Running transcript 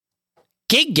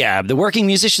Gig Gab, the Working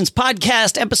Musicians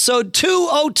Podcast, episode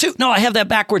 202. No, I have that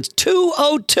backwards.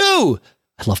 202.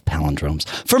 I love palindromes.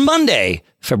 For Monday,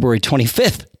 February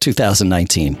 25th,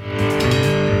 2019.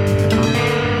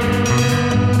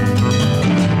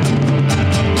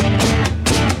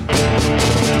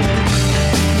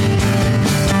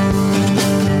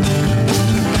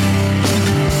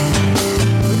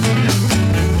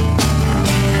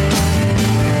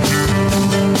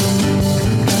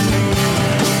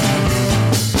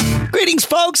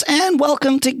 Folks, and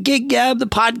welcome to Gig Gab, the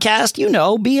podcast, you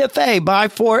know, BFA, by,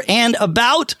 for, and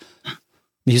about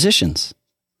musicians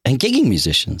and gigging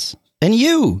musicians and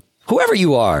you, whoever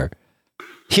you are.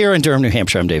 Here in Durham, New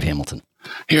Hampshire, I'm Dave Hamilton.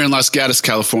 Here in Los Gatos,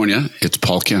 California, it's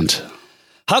Paul Kent.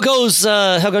 How goes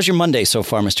your Monday so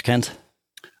far, Mr. Kent?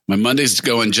 My Monday's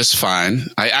going just fine.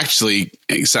 I actually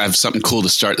have something cool to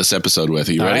start this episode with.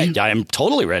 Are you ready? Right, I am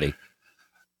totally ready.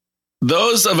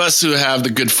 Those of us who have the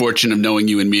good fortune of knowing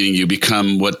you and meeting you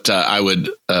become what I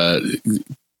would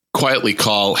quietly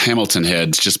call Hamilton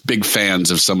heads, just big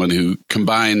fans of someone who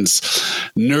combines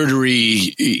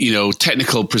nerdery,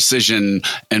 technical precision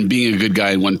and being a good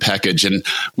guy in one package. And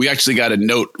we actually got a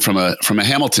note from a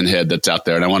Hamilton head that's out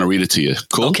there, and I want to read it to you.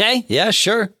 Cool? Okay. Yeah,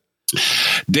 sure.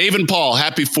 Dave and Paul,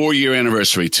 happy 4-year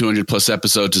anniversary. 200 plus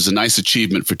episodes is a nice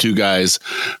achievement for two guys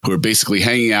who are basically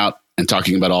hanging out and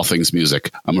talking about all things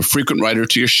music. I'm a frequent writer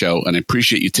to your show, and I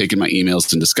appreciate you taking my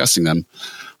emails and discussing them.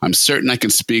 I'm certain I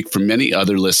can speak for many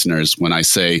other listeners when I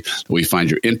say that we find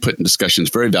your input and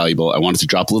discussions very valuable. I wanted to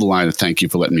drop a little line of thank you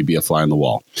for letting me be a fly on the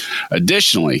wall.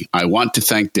 Additionally, I want to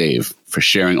thank Dave for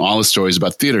sharing all his stories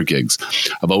about theater gigs.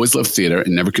 I've always loved theater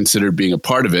and never considered being a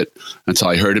part of it until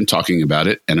I heard him talking about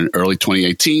it. And in early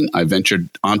 2018, I ventured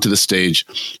onto the stage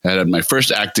and had my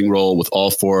first acting role with all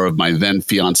 4 of my then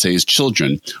fiance's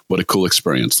children. What a cool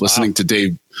experience. Wow. Listening to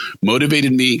Dave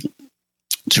motivated me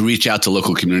to reach out to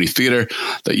local community theater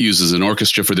that uses an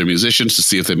orchestra for their musicians to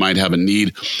see if they might have a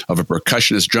need of a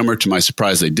percussionist drummer. To my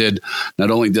surprise, they did.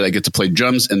 Not only did I get to play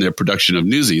drums in their production of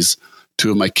Newsies, 2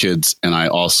 of my kids and I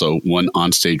also won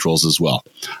onstage roles as well.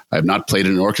 I have not played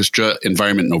in an orchestra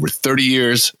environment in over 30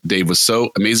 years. Dave was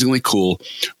so amazingly cool.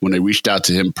 When I reached out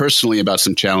to him personally about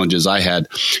some challenges I had,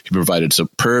 he provided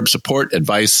superb support,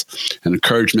 advice, and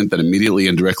encouragement that immediately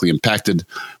and directly impacted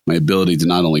my ability to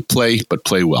not only play, but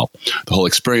play well. The whole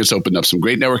experience opened up some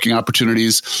great networking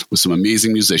opportunities with some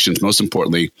amazing musicians. Most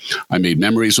importantly, I made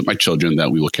memories with my children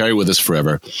that we will carry with us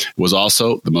forever. It was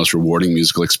also the most rewarding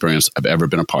musical experience I've ever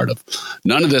been a part of.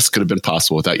 None of this could have been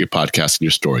possible without your podcast and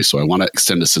your story. So I want to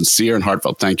extend a sincere and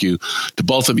heartfelt thank you to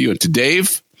both of you and to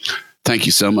Dave. Thank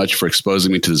you so much for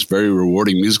exposing me to this very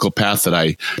rewarding musical path that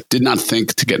I did not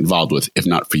think to get involved with, if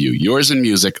not for you. Yours in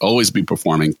music, always be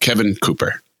performing, Kevin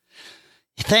Cooper.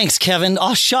 Thanks, Kevin.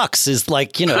 Oh, shucks is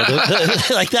like,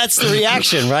 like that's the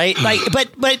reaction, right? Like,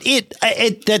 but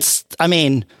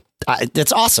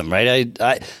that's awesome, right?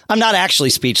 I'm not actually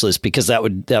speechless because that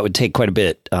would take quite a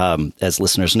bit, as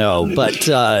listeners know. But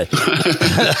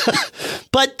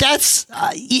but that's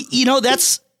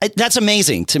that's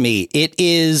amazing to me. It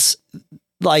is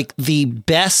like the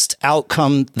best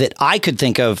outcome that I could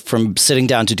think of from sitting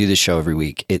down to do this show every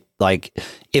week. It like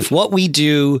if what we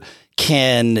do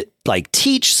can like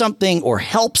teach something or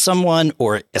help someone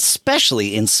or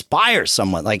especially inspire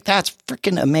someone, like that's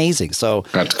freaking amazing. So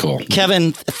that's cool.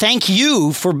 Kevin, thank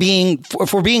you for being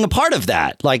a part of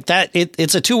that. Like that,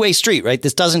 it's a two-way street, right?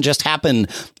 This doesn't just happen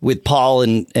with Paul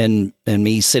and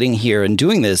me sitting here and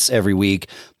doing this every week.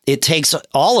 It takes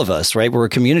all of us, right? We're a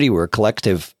community, we're a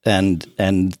collective, and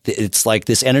it's like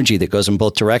this energy that goes in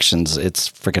both directions. It's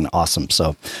freaking awesome.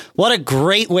 So what a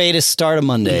great way to start a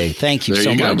Monday. Thank you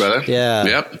so much. There you go, brother. Yeah.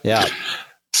 Yep. Yeah.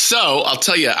 So I'll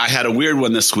tell you, I had a weird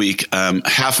one this week.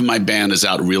 Half of my band is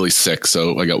out really sick.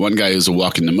 So I got one guy who's a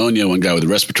walking pneumonia, one guy with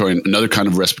another kind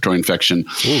of respiratory infection,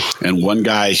 and one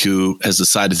guy who has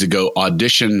decided to go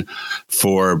audition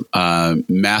for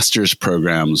master's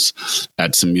programs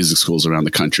at some music schools around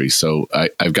the country. So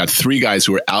I've got 3 guys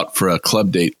who are out for a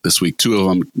club date this week, 2 of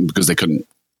them because they couldn't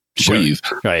breathe.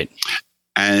 Right.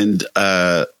 And,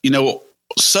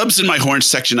 subs in my horn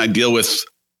section I deal with,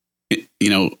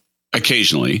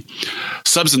 occasionally.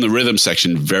 Subs in the rhythm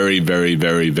section very, very,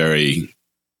 very, very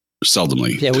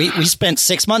seldomly. Yeah, we spent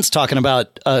 6 months talking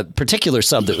about a particular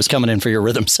sub that was coming in for your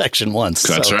rhythm section once.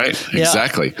 That's right. Yeah,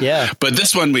 exactly. Yeah. But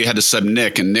this one we had to sub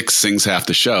Nick, and Nick sings half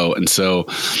the show. And so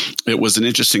it was an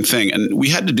interesting thing. And we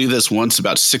had to do this once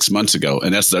about 6 months ago.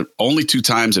 And that's the only 2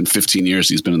 times in 15 years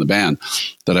he's been in the band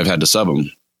that I've had to sub him.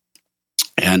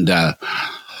 And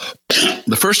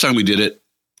the first time we did it,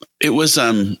 it was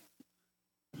an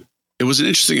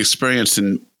interesting experience,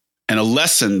 and a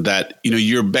lesson that,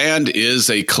 your band is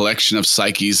a collection of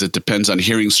psyches that depends on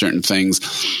hearing certain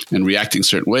things and reacting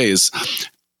certain ways.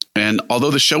 And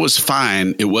although the show was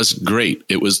fine, it wasn't great.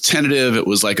 It was tentative. It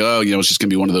was like, it's just going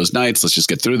to be one of those nights. Let's just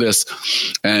get through this.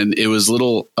 And it was a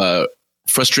little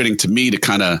frustrating to me to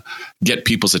kind of get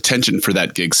people's attention for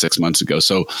that gig 6 months ago.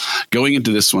 So going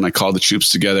into this one, I called the troops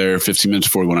together 15 minutes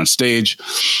before we went on stage,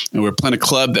 and we're playing a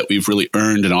club that we've really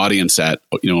earned an audience at,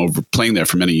 over playing there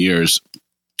for many years.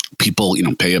 People,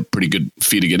 pay a pretty good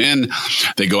fee to get in.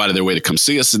 They go out of their way to come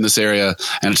see us in this area.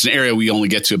 And it's an area we only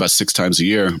get to about 6 times a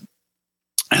year.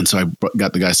 And so I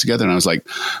got the guys together and I was like,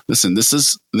 listen, this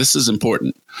is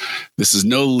important. This is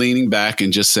no leaning back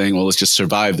and just saying, well, let's just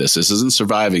survive this. This isn't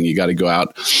surviving. You got to go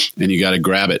out and you got to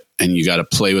grab it and you got to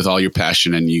play with all your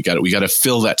passion. And we got to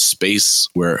fill that space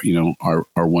where,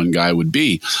 our one guy would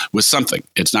be with something.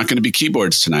 It's not going to be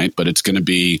keyboards tonight, but it's going to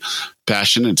be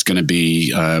passion. It's going to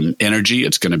be energy.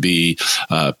 It's going to be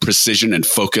precision and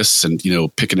focus and,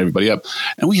 picking everybody up.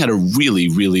 And we had a really,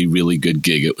 really, really good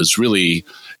gig. It was really,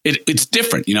 it's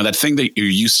different. That thing that you're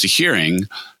used to hearing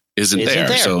isn't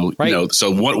there. So, right.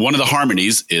 So one of the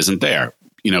harmonies isn't there.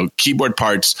 Keyboard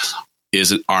parts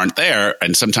aren't there,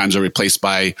 and sometimes are replaced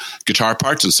by guitar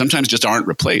parts, and sometimes just aren't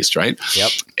replaced. Right.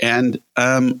 Yep. And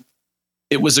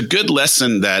it was a good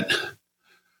lesson that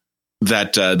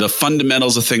the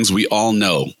fundamentals of things we all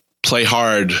know. Play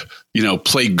hard,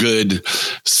 play good,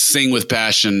 sing with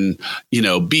passion,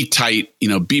 be tight,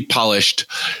 be polished.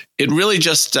 It really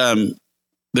just,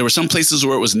 there were some places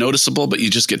where it was noticeable, but you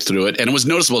just get through it. And it was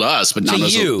noticeable to us, but not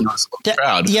noticeable to the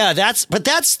crowd. Yeah, that's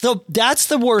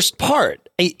the worst part,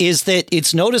 is that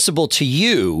it's noticeable to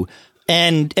you,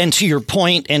 and to your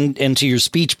point and to your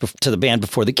speech to the band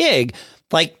before the gig.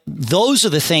 Like, those are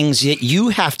the things that you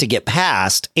have to get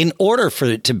past in order for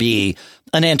it to be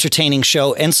an entertaining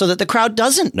show, and so that the crowd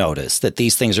doesn't notice that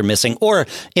these things are missing. Or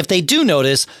if they do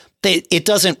notice, it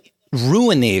doesn't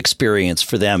ruin the experience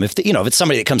for them. If it's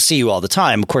somebody that comes see you all the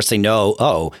time, of course they know,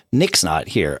 oh, Nick's not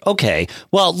here. Okay,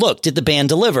 well, look, did the band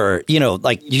deliver?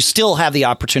 You still have the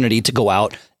opportunity to go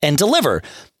out and deliver.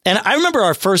 And I remember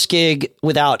our first gig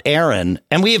without Aaron,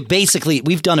 and we've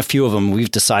done a few of them.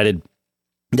 We've decided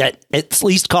that at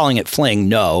least calling it Fling,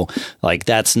 no,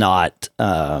 that's not,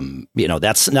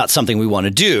 that's not something we want to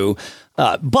do.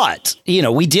 But,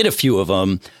 we did a few of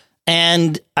them.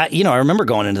 And, I remember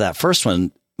going into that first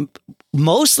one,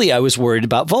 mostly I was worried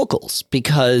about vocals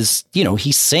because,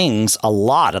 he sings a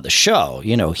lot of the show.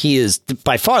 He is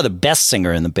by far the best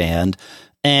singer in the band.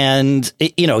 And,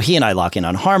 he and I lock in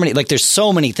on harmony. There's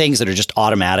so many things that are just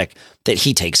automatic that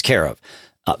he takes care of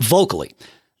vocally.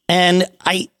 And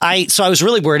so I was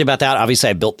really worried about that. Obviously,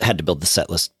 I had to build the set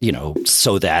list,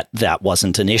 so that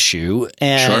wasn't an issue.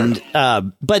 And,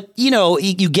 sure. But,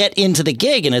 you get into the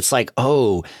gig and it's like,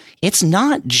 oh, it's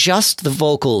not just the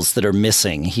vocals that are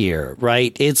missing here,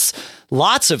 right? It's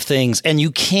lots of things. And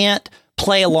you can't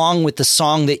play along with the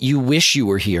song that you wish you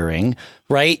were hearing,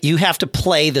 right? You have to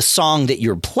play the song that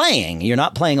you're playing. You're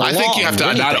not playing along. I think you have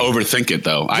to not overthink it,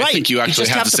 though. Right. I think you actually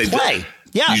have to say play.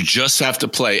 Yeah. You just have to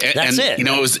play. That's it.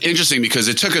 It was interesting because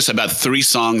it took us about 3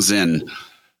 songs in.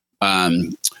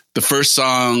 The first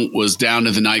song was Down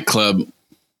to the Nightclub,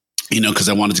 because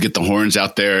I wanted to get the horns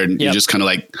out there, and you just kind of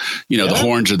the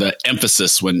horns are the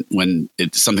emphasis when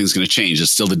something's going to change.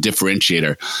 It's still the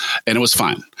differentiator, and it was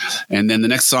fine. And then the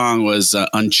next song was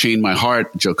Unchain My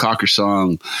Heart, Joe Cocker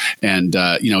song. And,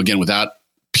 again, without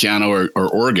piano or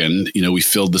organ, we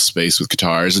filled the space with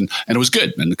guitars, and it was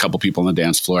good. And a couple people on the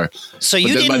dance floor. So you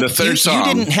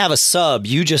didn't have a sub.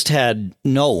 You just had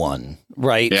no one,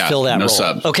 right? Yeah, fill that no role.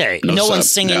 sub. Okay. No one's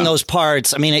singing those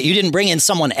parts. I mean, you didn't bring in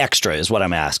someone extra is what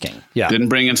I'm asking. Yeah. Didn't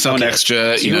bring in someone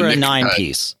extra. So you were Nick, a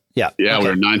 9-piece. Yeah. Yeah. Okay. We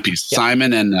were a 9-piece.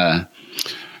 Yeah.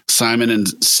 Simon and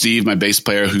Steve, my bass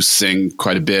player, who sing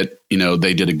quite a bit,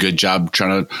 they did a good job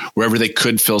trying to, wherever they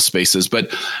could, fill spaces.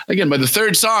 But again, by the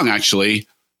third song, actually,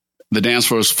 the dance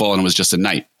floor was full and it was just a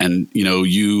night. And,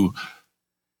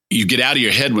 you get out of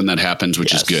your head when that happens,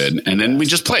 which is good. And then we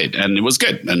just played and it was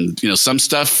good. And, some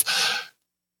stuff,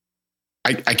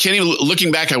 I can't even,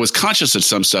 looking back, I was conscious of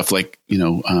some stuff like,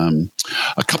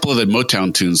 a couple of the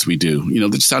Motown tunes we do,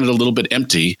 that sounded a little bit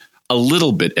empty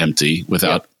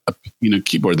without a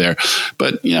keyboard there.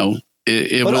 But,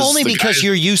 it but was only because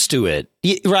you're used to it,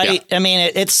 right? Yeah. I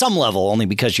mean, at some level, only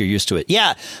because you're used to it.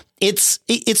 Yeah.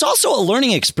 It's also a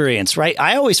learning experience, right?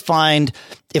 I always find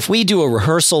if we do a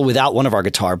rehearsal without one of our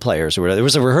guitar players or whatever, there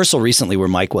was a rehearsal recently where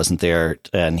Mike wasn't there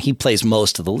and he plays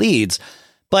most of the leads.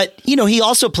 But, he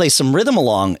also plays some rhythm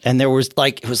along, and it was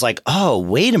like, oh,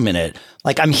 wait a minute.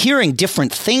 Like, I'm hearing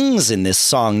different things in this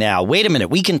song now. Wait a minute.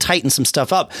 We can tighten some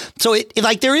stuff up. So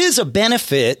there is a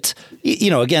benefit,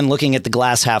 again, looking at the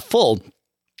glass half full,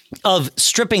 of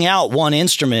stripping out one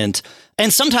instrument.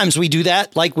 And sometimes we do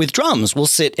that, like with drums. We'll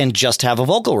sit and just have a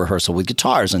vocal rehearsal with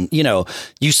guitars. And,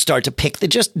 you start to pick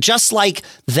just like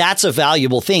that's a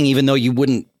valuable thing, even though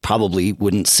you probably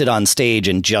wouldn't sit on stage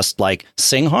and just like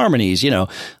sing harmonies, you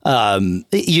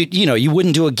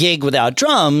wouldn't do a gig without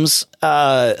drums,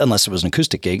 unless it was an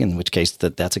acoustic gig, in which case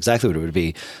that's exactly what it would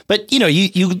be. But,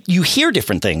 you hear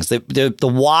different things. The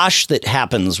wash that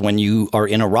happens when you are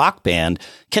in a rock band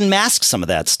can mask some of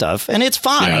that stuff, and it's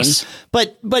fine. Yes.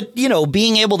 But,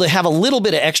 being able to have a little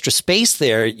bit of extra space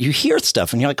there, you hear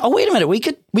stuff and you're like, oh, wait a minute, we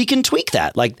can tweak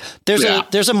that. Like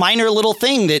there's a minor little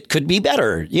thing that could be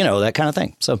better, that kind of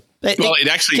thing. So it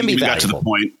actually can be got to the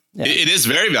point. Yeah. It is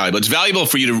very valuable. It's valuable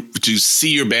for you to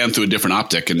see your band through a different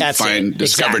optic and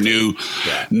discover new,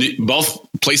 both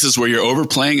places where you're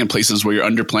overplaying and places where you're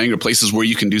underplaying, or places where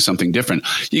you can do something different.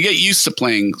 You get used to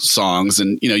playing songs,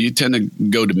 and you tend to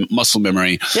go to muscle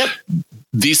memory. Yep.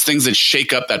 These things that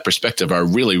shake up that perspective are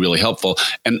really, really helpful.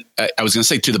 And I was going to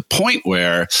say, to the point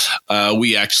where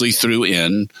we actually threw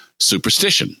in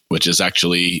Superstition, which is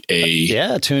actually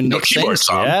a tune, keyboard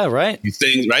song. Yeah, right.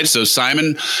 Thing, right. So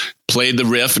Simon played the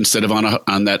riff instead of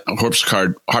on that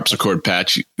harpsichord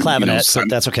patch. Clavinet, so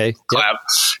that's okay. Clav.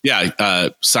 Yep. Yeah.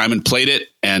 Simon played it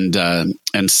and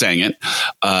sang it.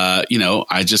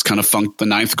 I just kind of funked the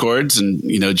ninth chords and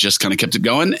just kind of kept it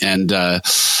going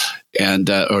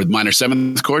or minor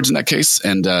seventh chords in that case,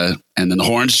 and then the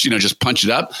horns, just punch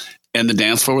it up. And the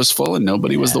dance floor was full, and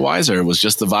nobody was the wiser. It was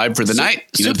just the vibe for the night.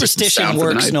 Superstition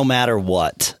works no matter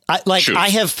what. I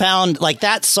have found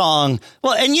that song.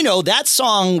 Well, and that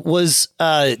song was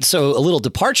so a little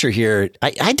departure here.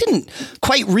 I didn't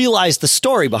quite realize the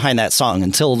story behind that song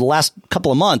until the last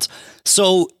couple of months.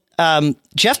 So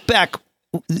Jeff Beck,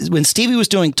 when Stevie was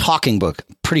doing Talking Book,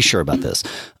 pretty sure about this.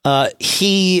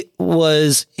 He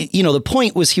was, the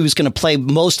point was he was going to play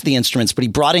most of the instruments, but he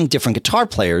brought in different guitar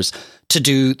players to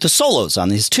do the solos on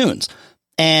his tunes.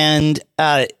 And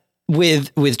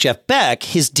with Jeff Beck,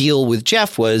 his deal with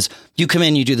Jeff was, you come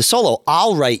in, you do the solo,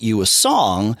 I'll write you a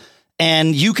song,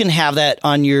 and you can have that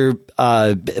on your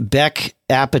Beck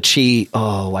Apache.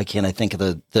 Oh, why can't I think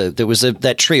of there was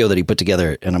that trio that he put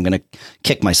together, and I'm going to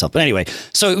kick myself. But anyway,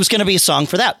 so it was going to be a song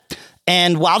for that.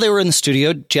 And while they were in the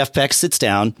studio, Jeff Beck sits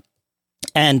down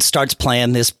and starts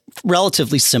playing this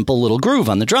relatively simple little groove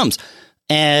on the drums.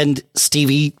 And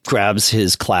Stevie grabs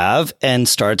his clav and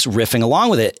starts riffing along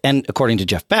with it. And according to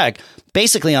Jeff Beck,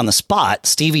 basically on the spot,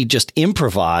 Stevie just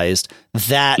improvised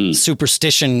that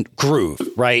Superstition groove,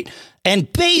 right?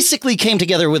 And basically came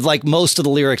together with most of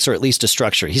the lyrics, or at least a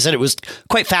structure. He said it was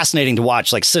quite fascinating to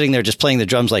watch, sitting there just playing the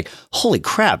drums, holy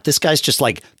crap, this guy's just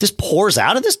this pours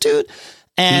out of this dude.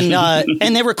 And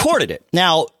and they recorded it.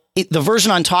 Now, the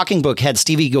version on Talking Book had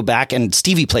Stevie go back, and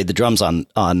Stevie played the drums on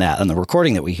the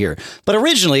recording that we hear. But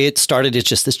originally it started as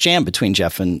just this jam between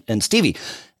Jeff and Stevie.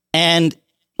 And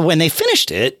when they finished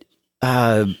it,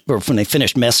 or when they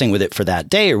finished messing with it for that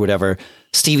day or whatever,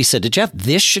 Stevie said to Jeff,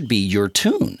 this should be your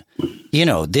tune.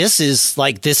 This is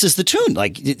the tune.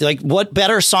 Like what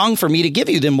better song for me to give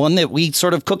you than one that we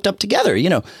sort of cooked up together,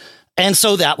 And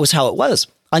so that was how it was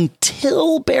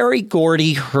until Berry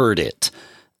Gordy heard it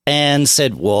and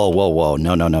said, whoa,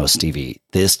 no, Stevie,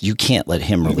 you can't let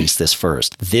him release this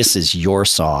first. This is your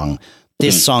song.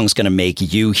 This song's going to make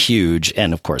you huge.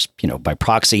 And of course, by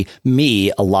proxy,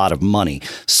 me a lot of money.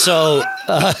 So,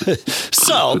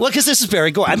 because this is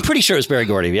Berry Gordy. I'm pretty sure it's Berry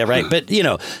Gordy. Yeah, right. But,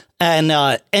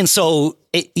 and so,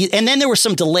 and then there were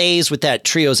some delays with that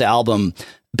trio's album,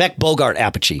 Beck Bogart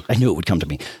Apache. I knew it would come to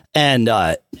me. And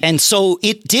so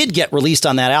it did get released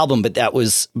on that album, but that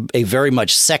was a very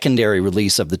much secondary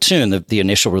release of the tune. The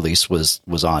initial release was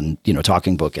on,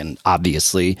 Talking Book. And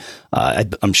obviously,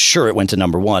 I'm sure it went to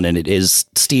number one, and it is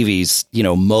Stevie's,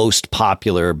 most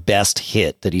popular, best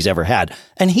hit that he's ever had.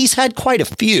 And he's had quite a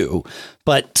few,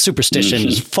 but Superstition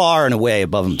is far and away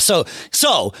above him. So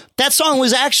that song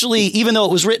was actually, even though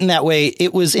it was written that way,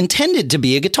 it was intended to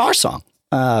be a guitar song.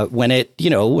 When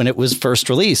it was first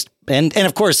released. And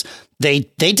of course, they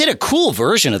did a cool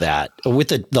version of that with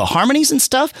the harmonies and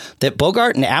stuff that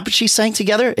Bogart and Apache sang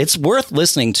together. It's worth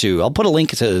listening to. I'll put a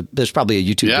link to, there's probably a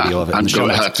YouTube video of it. I'm going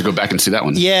to have to go back and see that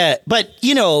one. Yeah. But,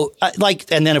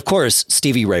 and then of course,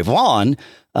 Stevie Ray Vaughan,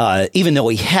 even though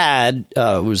he had,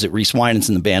 was it Reese Winans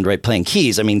in the band, right, playing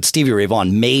keys? I mean, Stevie Ray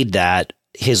Vaughan made that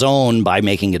his own by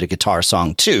making it a guitar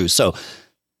song too. So,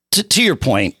 to your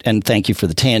point, and thank you for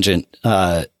the tangent,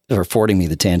 for affording me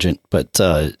the tangent. But,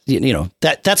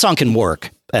 that song can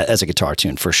work as a guitar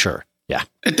tune for sure. Yeah.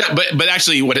 But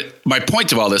actually, my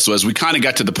point of all this was we kind of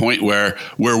got to the point where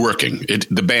we're working.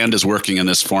 The band is working in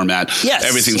this format. Yes.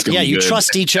 Everything's going to be you good.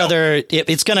 trust each other.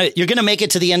 You're going to make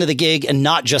it to the end of the gig and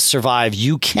not just survive.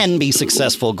 You can be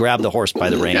successful, grab the horse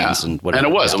by the reins and whatever.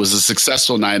 And it was a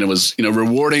successful night. It was,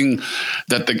 rewarding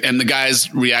the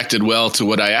guys reacted well to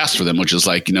what I asked for them, which is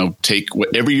like, take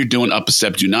whatever you're doing up a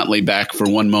step. Do not lay back for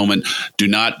one moment. Do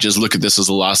not just look at this as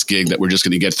a lost gig that we're just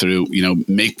going to get through,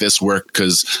 make this work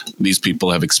because these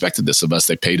people have expected this of us.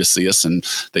 They pay to see us and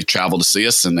they travel to see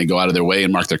us and they go out of their way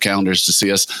and mark their calendars to see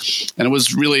us. And it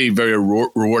was really a very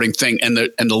rewarding thing. And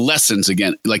the lessons,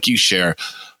 again, like you share,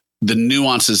 the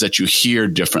nuances that you hear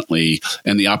differently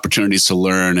and the opportunities to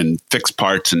learn and fix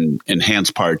parts and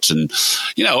enhance parts. And,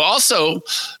 also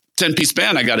 10-piece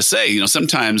band, I got to say,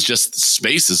 sometimes just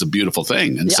space is a beautiful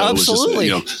thing. And so absolutely.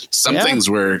 It was just, some things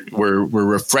were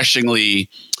refreshingly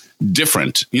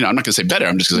different. I'm not going to say better.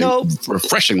 I'm just going to say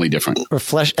refreshingly different.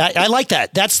 I like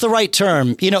that. That's the right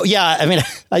term. I mean,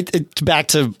 back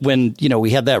to when, we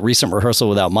had that recent rehearsal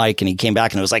without Mike and he came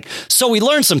back and it was like, so we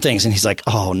learned some things. And he's like,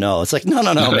 oh no, it's like, no,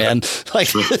 man. Like,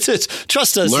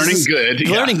 trust us. Learning good.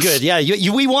 Learning good. Yeah.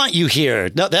 We want you here.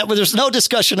 No, there's no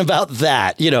discussion about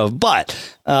that,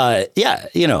 but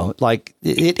like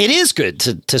it is good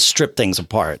to strip things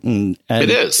apart. And it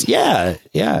is. Yeah.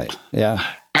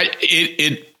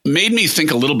 It made me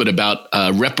think a little bit about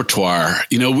repertoire.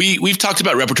 We've talked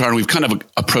about repertoire and we've kind of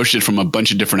approached it from a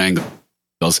bunch of different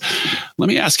angles. Let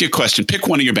me ask you a question. Pick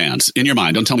one of your bands in your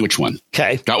mind. Don't tell me which one.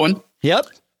 Okay. Got one? Yep.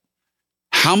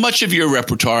 How much of your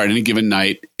repertoire on any given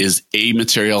night is A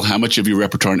material? How much of your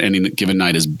repertoire on any given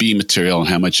night is B material? And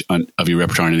how much of your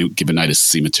repertoire on any given night is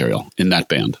C material in that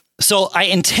band? So I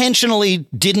intentionally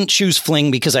didn't choose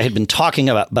Fling because I had been talking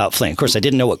about Fling. Of course, I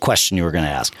didn't know what question you were going to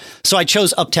ask. So I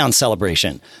chose Uptown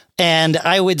Celebration. And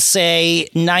I would say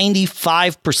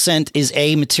 95% is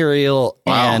A material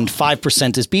and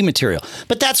 5% is B material.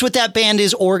 But that's what that band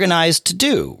is organized to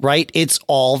do, right? It's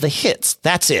all the hits.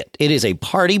 That's it. It is a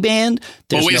party band.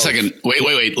 Wait a second.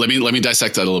 Wait. Let me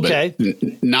dissect that a little bit.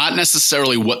 Okay. Not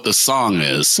necessarily what the song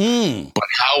is, but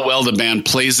how well the band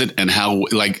plays it and how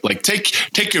like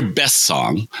take your best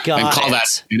song and call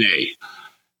that an A.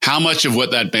 How much of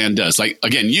what that band does? Like,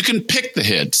 again, you can pick the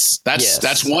hits.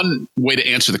 That's one way to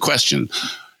answer the question.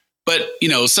 But,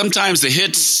 sometimes the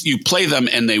hits, you play them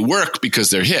and they work because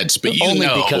they're hits, but only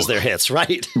because they're hits,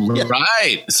 right?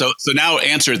 Right. So now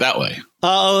answer it that way.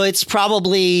 Oh, it's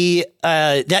probably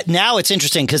that now it's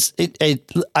interesting because I'm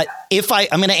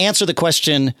going to answer the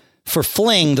question for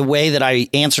Fling the way that I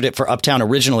answered it for Uptown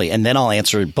originally, and then I'll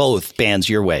answer both bands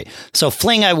your way. So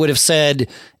Fling, I would have said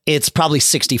it's probably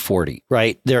 60-40,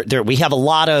 right? We have a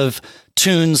lot of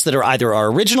tunes that are either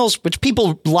our originals, which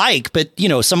people like, but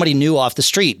somebody new off the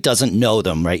street doesn't know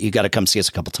them, right? You got to come see us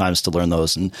a couple times to learn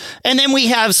those. And then we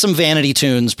have some vanity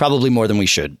tunes, probably more than we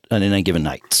should on a given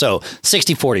night. So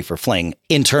 60-40 for Fling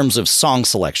in terms of song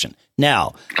selection.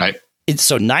 Now,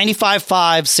 so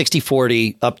 95-5,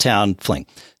 60-40, Uptown, Fling.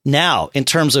 Now, in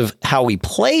terms of how we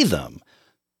play them,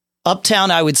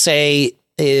 Uptown, I would say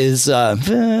is, I'll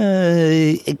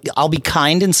be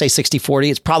kind and say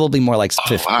 60-40. It's probably more like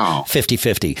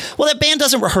 50-50. Well, that band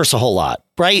doesn't rehearse a whole lot,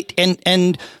 right?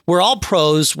 And we're all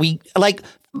pros.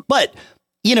 But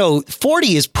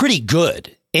 40 is pretty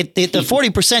good. The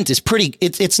 40% is pretty,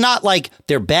 it's not like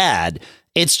they're bad.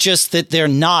 It's just that they're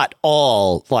not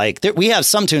all we have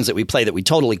some tunes that we play that we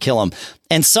totally kill them.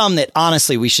 And some that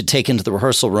honestly we should take into the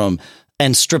rehearsal room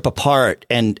and strip apart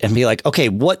and be like, okay,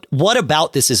 what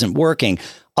about this isn't working?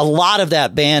 A lot of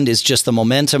that band is just the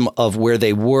momentum of where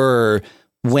they were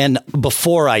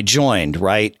before I joined.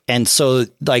 Right. And so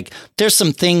there's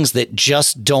some things that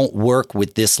just don't work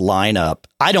with this lineup.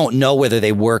 I don't know whether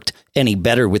they worked any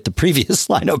better with the previous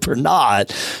lineup or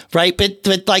not. Right. But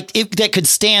that could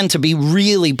stand to be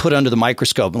really put under the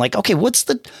microscope and okay, what's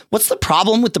the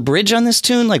problem with the bridge on this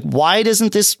tune? Why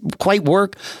doesn't this quite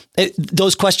work?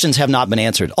 Those questions have not been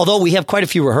answered, although we have quite a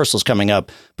few rehearsals coming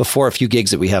up before a few gigs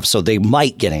that we have. So they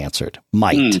might get answered.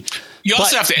 You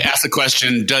also have to ask the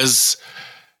question,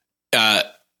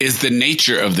 is the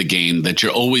nature of the game that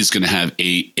you're always going to have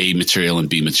A material and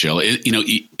B material?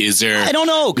 Is there? I don't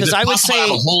know, because I would say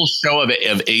have a whole show of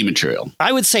A material.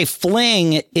 I would say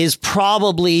Fling is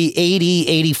probably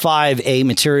 80-85 A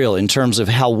material in terms of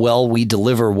how well we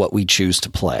deliver what we choose to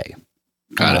play.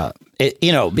 Got it.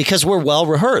 Because we're well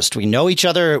rehearsed. We know each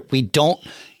other. We don't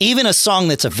even a song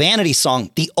that's a vanity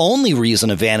song. The only reason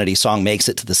a vanity song makes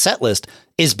it to the set list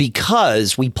is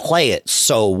because we play it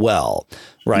so well.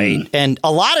 right? And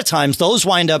a lot of times those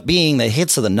wind up being the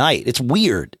hits of the night. It's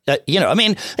weird. I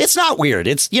mean, it's not weird.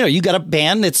 It's, you got a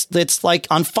band that's like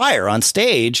on fire on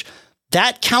stage.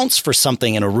 That counts for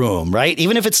something in a room, right?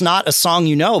 Even if it's not a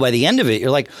song, by the end of it, you're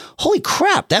like, holy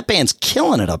crap, that band's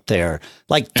killing it up there.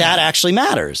 Like that actually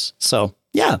matters. So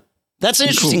yeah, that's an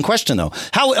interesting question though.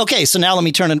 Okay. So now let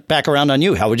me turn it back around on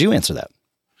you. How would you answer that?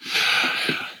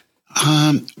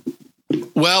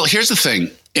 Well, here's the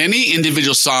thing. Any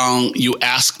individual song you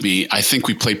ask me, I think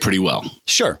we play pretty well.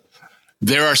 Sure.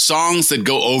 There are songs that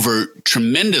go over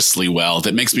tremendously well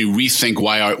that makes me rethink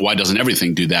why doesn't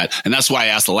everything do that? And that's why I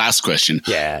asked the last question.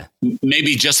 Yeah.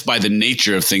 Maybe just by the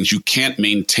nature of things, you can't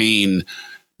maintain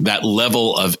that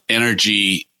level of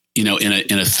energy, in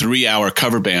a 3-hour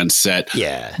cover band set.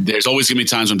 Yeah. There's always going to be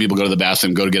times when people go to the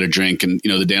bathroom, go to get a drink and,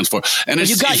 the dance floor. And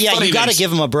you got to give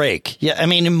them a break. Yeah. I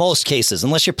mean, in most cases,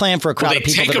 unless you're playing for a crowd of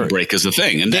people. They take a break is the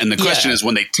thing. And the question is,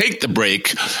 when they take the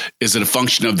break, is it a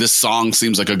function of this song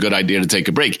seems like a good idea to take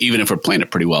a break, even if we're playing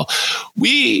it pretty well?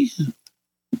 I'd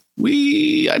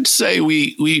say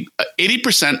we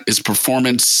 80% is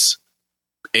performance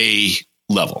A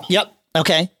level. Yep.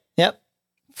 Okay. Yep.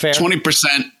 Fair.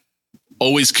 20%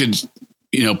 always could,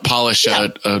 polish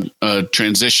a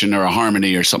transition or a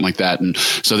harmony or something like that. And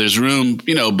so there's room,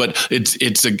 but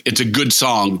it's a good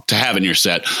song to have in your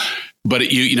set. But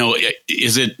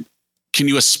can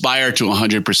you aspire to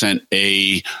 100%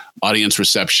 a audience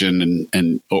reception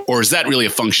or is that really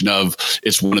a function of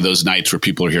it's one of those nights where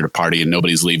people are here to party and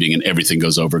nobody's leaving and everything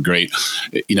goes over great?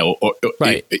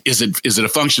 Right. Is it a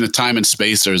function of time and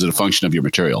space, or is it a function of your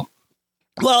material?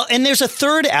 Well, and there's a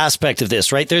third aspect of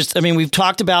this, right? We've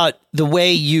talked about the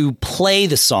way you play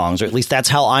the songs, or at least that's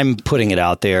how I'm putting it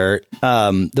out there.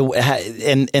 And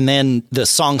then the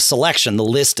song selection, the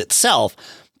list itself.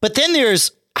 But then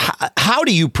there's how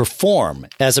do you perform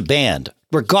as a band,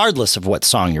 regardless of what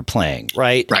song you're playing,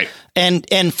 right? Right.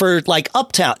 And for like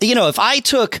Uptown, if I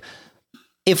took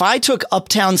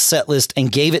Uptown Setlist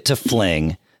and gave it to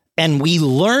Fling, and we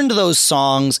learned those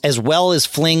songs as well as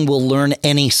Fling will learn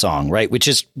any song, right? Which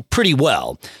is pretty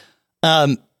well.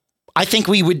 I think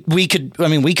we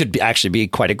could actually be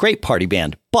quite a great party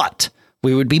band, but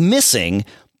we would be missing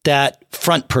that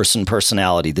front person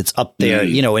personality that's up there.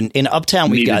 In Uptown,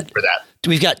 we've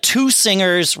got two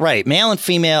singers, right? Male and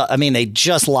female. I mean, they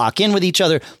just lock in with each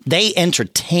other. They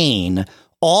entertain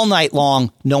all night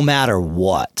long, no matter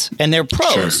what. And they're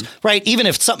pros, sure, right? Even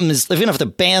if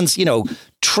the band's,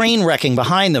 train wrecking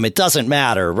behind them, it doesn't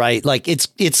matter, right? Like it's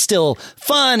still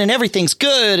fun and everything's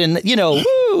good. And,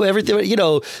 everything,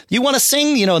 you want to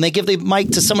sing, and they give the mic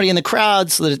to somebody in the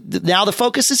crowd so that now the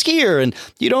focus is here and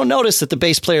you don't notice that the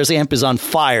bass player's amp is on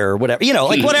fire or whatever,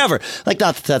 whatever, like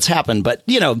not that that's happened, but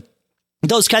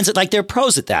those kinds of, like, they're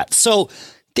pros at that. So,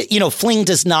 Fling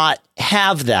does not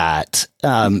have that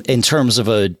in terms of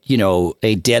a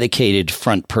dedicated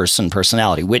front person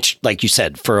personality, which, like you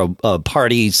said, for a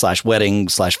party / wedding /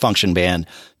 function band,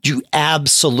 you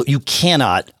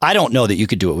cannot. I don't know that you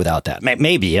could do it without that.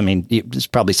 Maybe. I mean, there's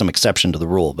probably some exception to the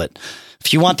rule, but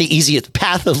if you want the easiest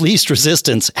path of least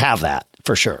resistance, have that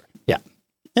for sure. Yeah.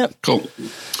 Yep. Cool.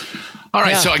 All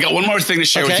right, so I got one more thing to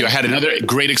share with you. I had another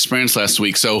great experience last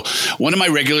week. So one of my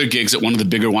regular gigs at one of the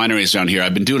bigger wineries around here,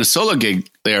 I've been doing a solo gig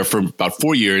there for about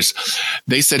 4 years.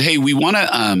 They said, hey, we want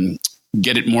to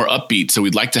get it more upbeat, so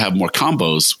we'd like to have more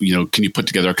combos. Can you put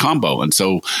together a combo? And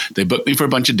so they booked me for a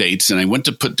bunch of dates, and I went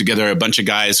to put together a bunch of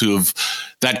guys who have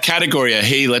that category of,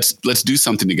 hey, let's do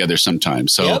something together sometime.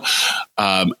 So,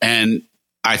 and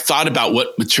I thought about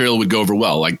what material would go over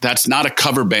well. Like, that's not a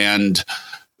cover band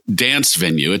dance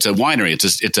venue. It's a winery.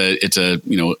 It's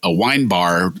a wine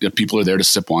bar. People are there to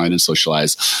sip wine and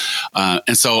socialize.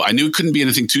 And so I knew it couldn't be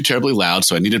anything too terribly loud.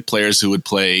 So I needed players who would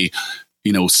play,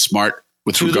 smart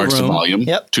with regards to volume,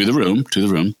 to the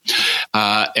room.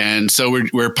 And so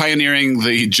we're pioneering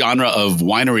the genre of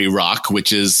winery rock,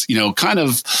 which is, kind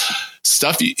of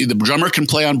stuff the drummer can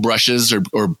play on brushes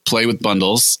or play with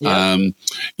bundles.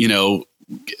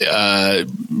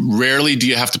 Rarely do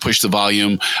you have to push the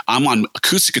volume. I'm on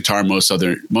acoustic guitar most of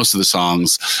the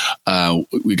songs.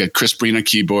 We got Chris Breen on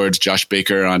keyboards, Josh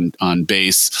Baker on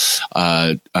bass,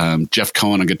 Jeff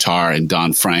Cohen on guitar, and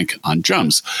Don Frank on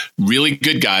drums. Really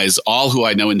good guys, all who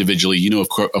I know individually. Of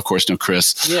course, know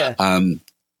Chris. Yeah.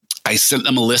 I sent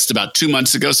them a list about 2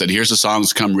 months ago. Said, "Here's the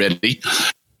songs. Come ready."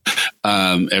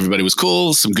 Everybody was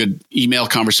cool. Some good email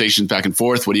conversations back and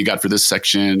forth. What do you got for this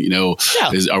section?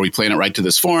 Are we playing it right to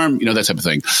this form? That type of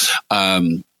thing.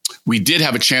 We did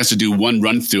have a chance to do one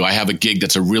run through. I have a gig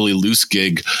that's a really loose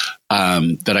gig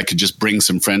that I could just bring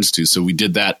some friends to. So we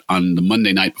did that on the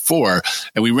Monday night before,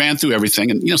 and we ran through everything.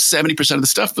 And 70% of the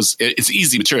stuff it's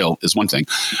easy material is one thing.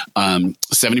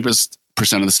 70%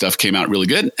 of the stuff came out really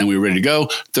good, and we were ready to go.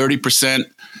 30%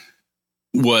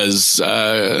 was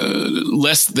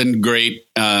less than great,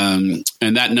 and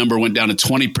that number went down to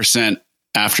 20%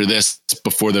 after this,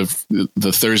 before the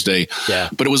Thursday. Yeah.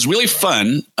 But it was really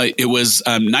fun. It was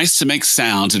nice to make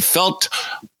sounds. It felt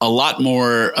a lot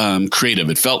more creative.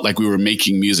 It felt like we were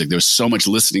making music. There was so much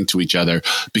listening to each other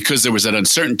because there was that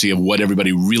uncertainty of what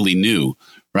everybody really knew.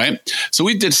 Right. So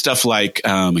we did stuff like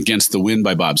Against the Wind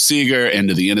by Bob Seger, End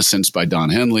of the Innocence by Don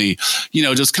Henley,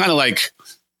 just kind of like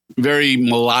very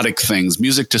melodic things,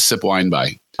 music to sip wine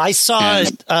by. I saw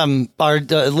our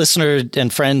listener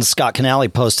and friend Scott Canale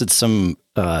posted some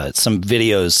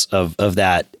videos of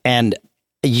that, and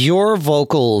your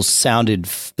vocals sounded.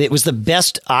 It was the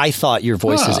best I thought your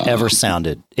voice has ever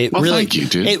sounded. It really, thank you,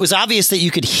 dude. It was obvious that you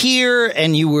could hear,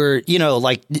 and you were,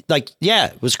 yeah,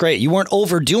 it was great. You weren't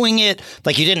overdoing it.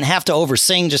 Like you didn't have to over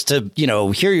sing just to,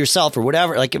 hear yourself or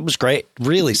whatever. Like it was great.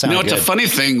 Really sounded good. It's a funny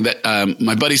thing that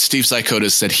my buddy Steve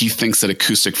Psychotis said he thinks that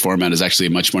acoustic format is actually a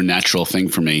much more natural thing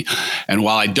for me. And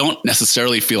while I don't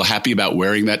necessarily feel happy about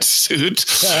wearing that suit,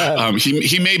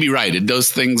 he may be right.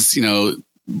 Those things,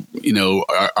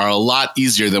 are a lot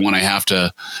easier than when I have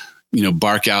to,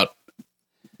 bark out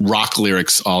rock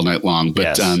lyrics all night long.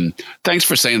 But yes. Thanks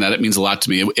for saying that. It means a lot to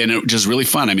me. And it was just really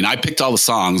fun. I mean, I picked all the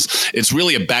songs. It's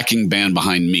really a backing band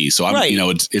behind me. So I'm, right.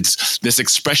 It's this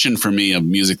expression for me of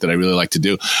music that I really like to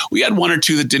do. We had one or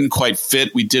two that didn't quite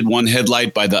fit. We did one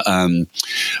Headlight by the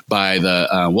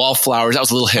Wallflowers. That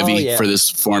was a little heavy for this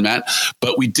format,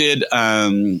 but we did,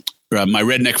 My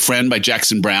Redneck Friend by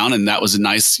Jackson Browne, and that was a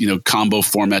nice, combo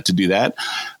format to do that.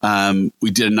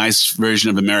 We did a nice version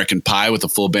of American Pie with a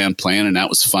full band playing, and that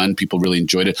was fun. People really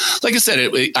enjoyed it. Like I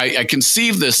said, I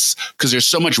conceived this because there's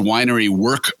so much winery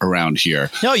work around here.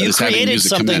 No, you created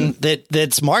something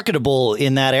that's marketable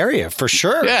in that area for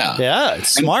sure. Yeah,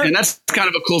 it's smart, and that's kind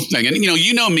of a cool thing. And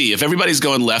you know me, if everybody's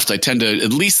going left, I tend to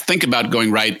at least think about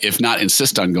going right, if not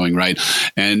insist on going right.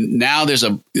 And now there's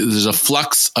a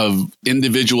flux of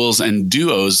individuals and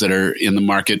duos that are in the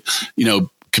market,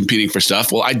 competing for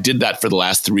stuff. Well, I did that for the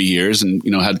last 3 years and,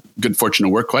 had good fortune to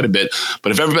work quite a bit.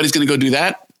 But if everybody's going to go do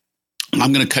that,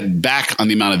 I'm going to cut back on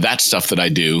the amount of that stuff that I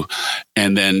do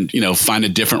and then, find a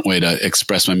different way to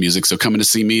express my music. So coming to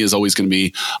see me is always going to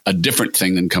be a different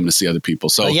thing than coming to see other people.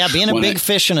 So being a big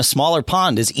fish in a smaller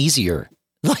pond is easier.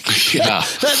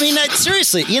 I mean,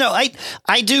 seriously,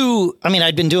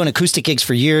 I'd been doing acoustic gigs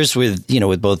for years with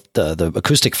both the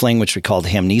Acoustic Fling, which we called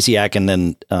Hamnesiac, and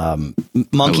then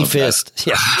Monkey Fist.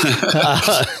 Yeah.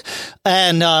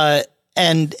 And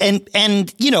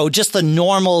just the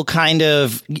normal kind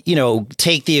of,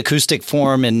 take the acoustic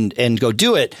form and go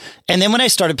do it. And then when I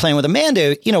started playing with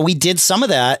Amanda, we did some of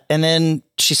that. And then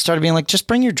she started being like, just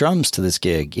bring your drums to this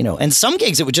gig, and some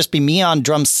gigs it would just be me on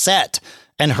drum set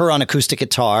and her on acoustic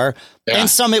guitar. Yeah. And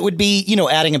some it would be,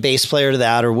 adding a bass player to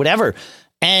that or whatever.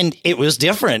 And it was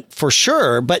different for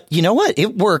sure. But you know what?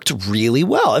 It worked really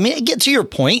well. I mean, get to your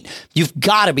point. You've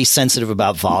got to be sensitive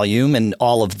about volume and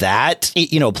all of that,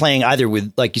 playing either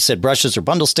with, like you said, brushes or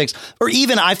bundle sticks, or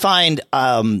even I find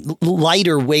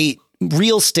lighter weight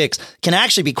real sticks can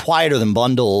actually be quieter than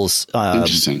bundles.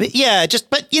 Interesting.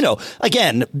 But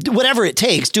again, whatever it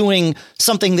takes, doing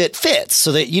something that fits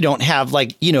so that you don't have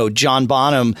John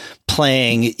Bonham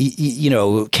playing,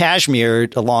 Kashmir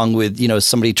along with,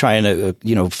 somebody trying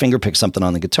to, finger pick something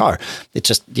on the guitar. It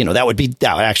just, that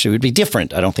actually would be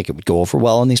different. I don't think it would go over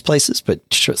well in these places, but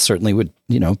certainly would,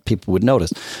 people would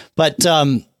notice. But,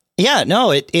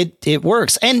 it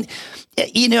works. And,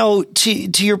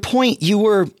 to your point, you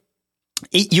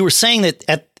were saying that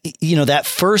at that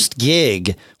first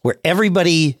gig where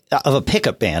everybody of a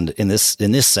pickup band in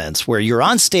this sense, where you're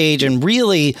on stage and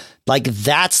really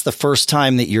that's the first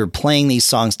time that you're playing these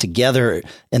songs together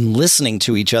and listening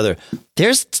to each other.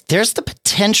 There's the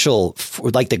potential for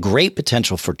the great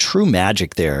potential for true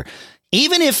magic there.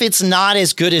 Even if it's not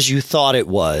as good as you thought it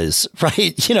was,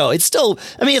 right? It's still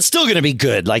going to be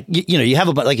good. You have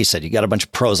like you said, you got a bunch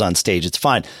of pros on stage. It's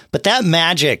fine. But that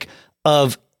magic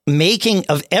of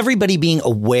everybody being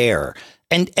aware.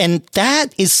 And that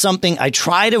is something I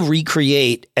try to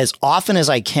recreate as often as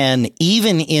I can,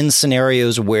 even in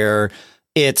scenarios where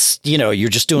it's, you're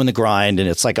just doing the grind and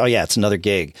it's like, oh yeah, it's another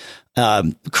gig.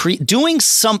 Doing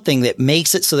something that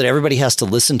makes it so that everybody has to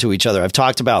listen to each other. I've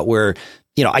talked about where,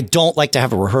 I don't like to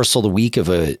have a rehearsal the week of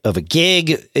a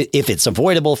gig if it's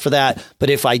avoidable for that. But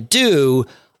if I do,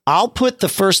 I'll put the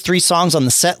first 3 songs on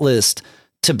the set list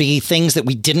to be things that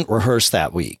we didn't rehearse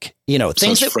that week. You know,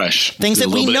 things so fresh, things that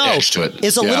we know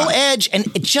is a yeah. little edge,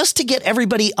 and just to get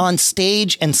everybody on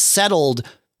stage and settled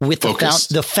with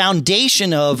the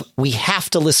foundation of we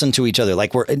have to listen to each other.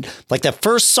 Like that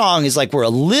first song is like we're a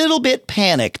little bit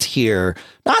panicked here,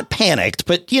 not panicked,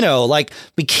 but you know, like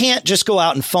we can't just go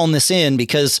out and phone this in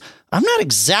because I'm not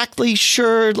exactly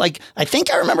sure. Like, I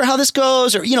think I remember how this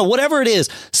goes, or, you know, whatever it is,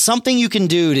 something you can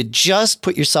do to just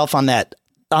put yourself on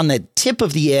the tip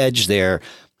of the edge there.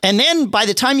 And then by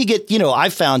the time you get, you know,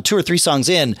 I've found 2 or 3 songs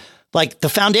in, like the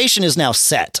foundation is now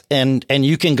set, and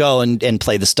you can go and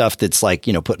play the stuff that's like,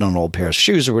 you know, putting on an old pair of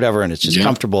shoes or whatever. And it's just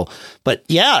comfortable. But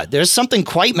yeah, there's something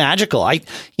quite magical.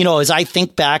 As I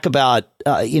think back about,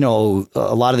 you know,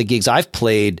 a lot of the gigs I've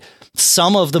played,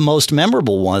 some of the most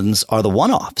memorable ones are the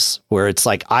one-offs where it's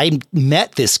like, I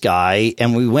met this guy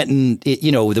and we went and,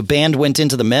 you know, the band went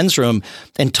into the men's room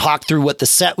and talked through what the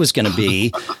set was going to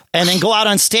be and then go out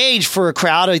on stage for a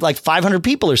crowd of like 500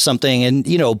 people or something and,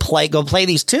 you know, go play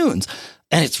these tunes.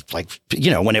 And it's like, you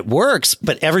know, when it works,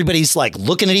 but everybody's like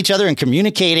looking at each other and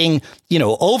communicating, you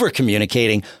know, over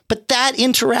communicating. But that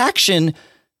interaction,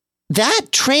 that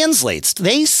translates.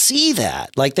 They see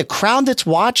that, like the crowd that's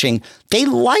watching, they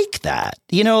like that,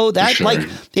 you know, that like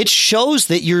it shows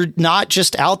that you're not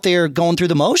just out there going through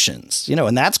the motions, you know,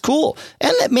 and that's cool.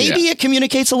 And that maybe it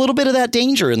communicates a little bit of that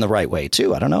danger in the right way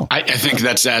too. I don't know. I think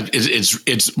that's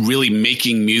it's really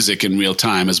making music in real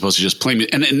time as opposed to just playing.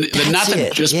 And not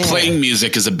that just playing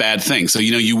music is a bad thing. So,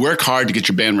 you know, you work hard to get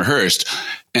your band rehearsed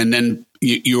and then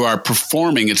you are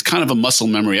performing. It's kind of a muscle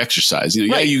memory exercise. You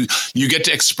know, you get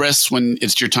to express when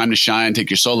it's your time to shine, take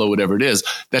your solo, whatever it is.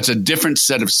 That's a different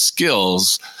set of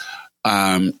skills.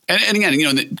 And again, you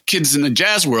know, the kids in the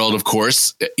jazz world, of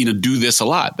course, you know, do this a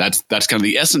lot. That's kind of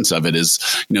the essence of it is,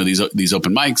 you know, these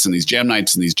open mics and these jam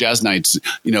nights and these jazz nights,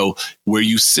 you know, where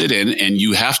you sit in and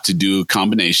you have to do a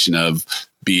combination of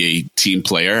be a team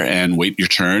player and wait your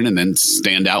turn and then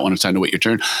stand out when it's time to wait your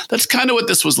turn. That's kind of what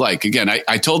this was like. Again,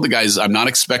 I told the guys, I'm not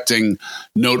expecting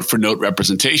note for note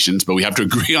representations, but we have to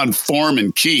agree on form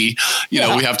and key. You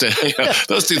know, we have to,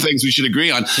 those 2 things we should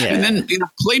agree on. Yeah. And then, you know,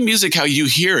 play music how you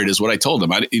hear it is what I told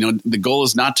them. You know, the goal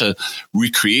is not to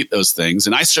recreate those things.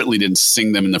 And I certainly didn't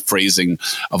sing them in the phrasing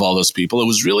of all those people. It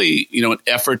was really, you know, an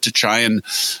effort to try and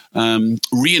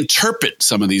reinterpret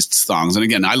some of these songs. And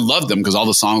again, I love them because all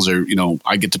the songs are, you know,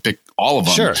 I get to pick all of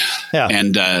them. Sure. Yeah.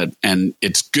 And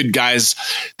it's good guys.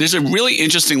 There's a really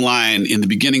interesting line in the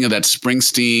beginning of that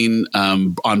Springsteen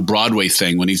on Broadway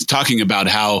thing when he's talking about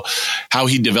how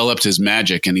he developed his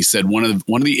magic. And he said one of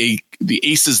the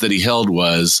aces that he held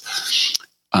was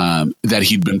that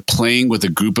he'd been playing with a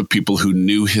group of people who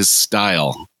knew his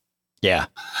style. Yeah.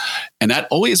 And that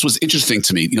always was interesting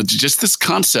to me. You know, just this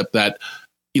concept that,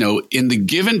 you know, in the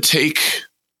give and take,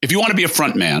 if you want to be a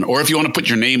front man or if you want to put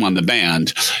your name on the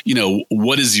band, you know,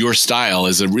 what is your style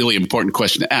is a really important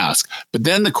question to ask. But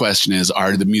then the question is,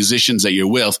 are the musicians that you're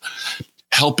with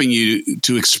helping you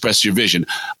to express your vision?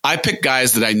 I picked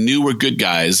guys that I knew were good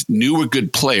guys, knew were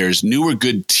good players, knew were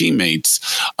good teammates,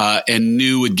 and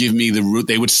knew would give me the route.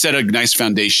 They would set a nice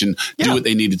foundation, do what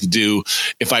they needed to do.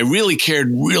 If I really cared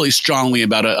really strongly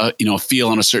about a feel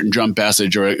on a certain drum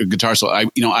passage or a guitar solo,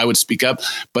 I would speak up.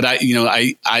 But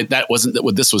that wasn't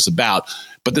what this was about.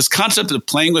 But this concept of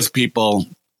playing with people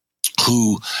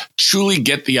who truly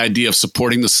get the idea of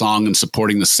supporting the song and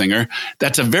supporting the singer,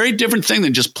 that's a very different thing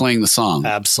than just playing the song.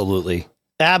 Absolutely.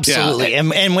 Absolutely.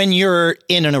 Yeah. And when you're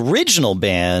in an original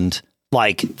band,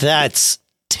 like that's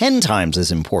 10 times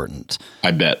as important.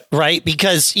 I bet. Right?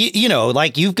 Because, you know,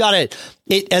 like you've got it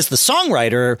as the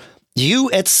songwriter, you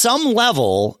at some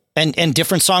level, and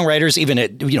different songwriters, even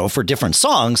at, you know, for different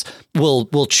songs,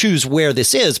 will choose where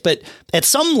this is. But at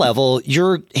some level,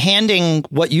 you're handing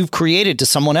what you've created to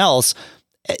someone else,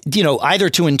 you know, either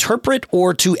to interpret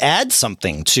or to add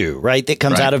something to, right, that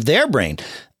comes out of their brain.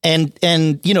 And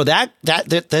you know, that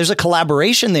there's a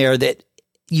collaboration there that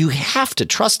you have to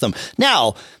trust them.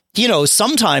 Now, you know,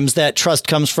 sometimes that trust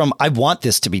comes from, I want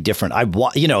this to be different. I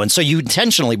want, you know, and so you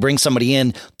intentionally bring somebody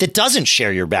in that doesn't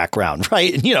share your background,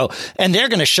 right? You know, and they're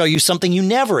going to show you something you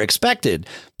never expected.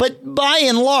 But by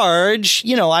and large,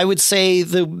 you know, I would say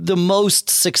the most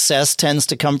success tends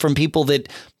to come from people that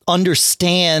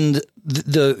understand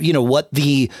the you know, what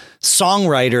the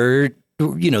songwriter,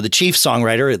 you know, the chief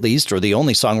songwriter, at least, or the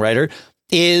only songwriter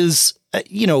is,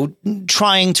 you know,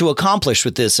 trying to accomplish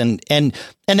with this, and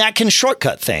that can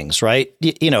shortcut things, right?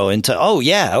 You know, into, oh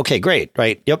yeah, okay, great,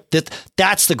 right? Yep,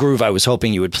 that's the groove I was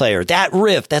hoping you would play, or that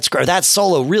riff, that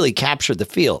solo really captured the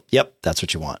feel. Yep, that's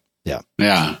what you want. Yeah.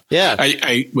 Yeah. Yeah.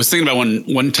 I was thinking about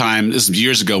one time, this was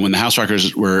years ago, when the House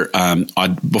Rockers were,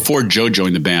 before Joe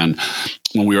joined the band,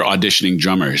 when we were auditioning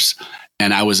drummers.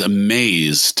 And I was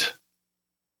amazed.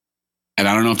 And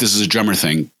I don't know if this is a drummer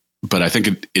thing, but I think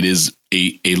it is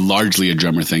a largely a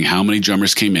drummer thing. How many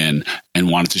drummers came in and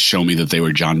wanted to show me that they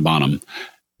were John Bonham?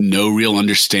 No real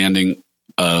understanding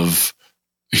of,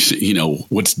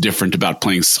 what's different about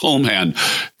playing Soul Man.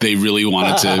 They really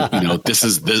wanted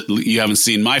to, you haven't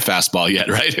seen my fastball yet,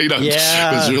 right? It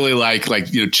was really like,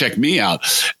 check me out.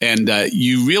 And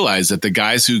you realize that the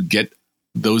guys who get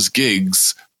those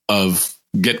gigs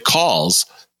get calls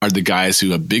are the guys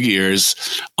who have big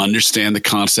ears, understand the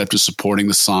concept of supporting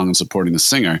the song and supporting the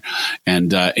singer, and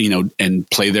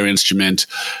play their instrument.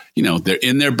 They're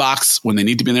in their box when they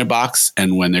need to be in their box,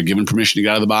 and when they're given permission to get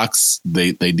out of the box,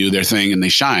 they do their thing and they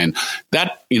shine.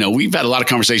 That, we've had a lot of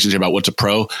conversations here about what's a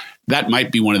pro. That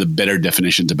might be one of the better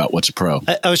definitions about what's a pro.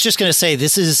 I was just going to say,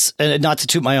 this is not to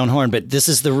toot my own horn, but this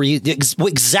is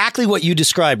exactly what you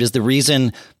described is the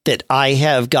reason that I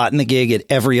have gotten the gig at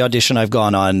every audition I've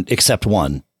gone on except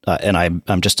one. And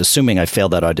I'm just assuming I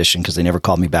failed that audition because they never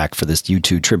called me back for this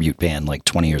U2 tribute band like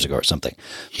 20 years ago or something.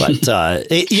 But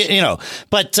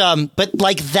but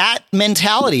like that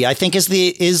mentality, I think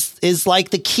is like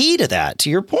the key to that.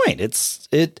 To your point,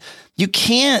 you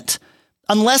can't.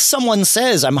 Unless someone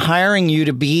says, I'm hiring you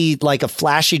to be like a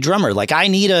flashy drummer, like I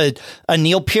need a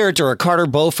Neil Peart or a Carter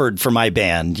Beauford for my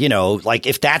band, like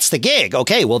if that's the gig,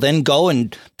 okay, well then go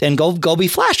be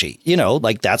flashy,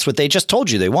 like that's what they just told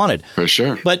you they wanted. For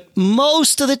sure. But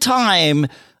most of the time,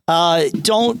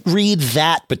 don't read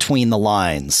that between the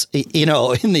lines, in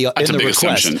the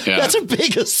request. Assumption, yeah. That's a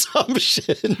big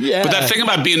assumption. Yeah. But that thing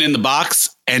about being in the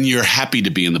box and you're happy to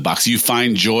be in the box, you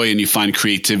find joy and you find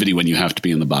creativity when you have to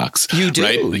be in the box. You do,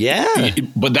 right? Yeah.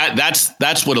 But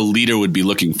that's what a leader would be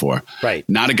looking for. Right.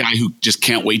 Not a guy who just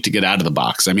can't wait to get out of the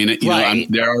box. I mean,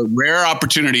 there are rare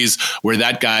opportunities where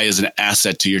that guy is an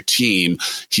asset to your team.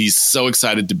 He's so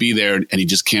excited to be there and he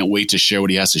just can't wait to share what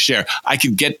he has to share. I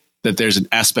could get that there's an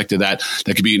aspect of that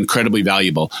could be incredibly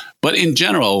valuable. But in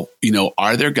general,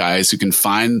 are there guys who can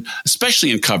find, especially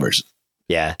in covers?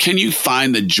 Yeah. Can you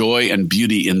find the joy and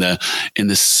beauty in the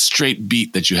straight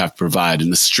beat that you have to provide, in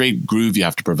the straight groove you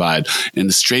have to provide, in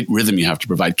the straight rhythm you have to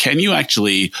provide? Can you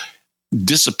actually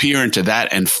disappear into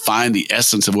that and find the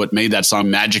essence of what made that song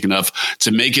magic enough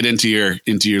to make it into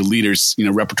your leader's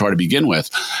repertoire to begin with?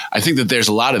 I think that there's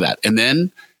a lot of that. And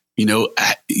then,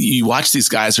 you watch these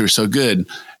guys who are so good,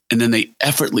 and then they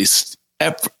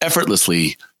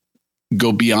effortlessly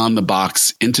go beyond the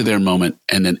box into their moment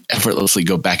and then effortlessly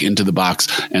go back into the box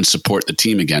and support the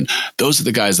team again. Those are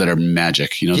the guys that are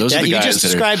magic. Those are the guys you just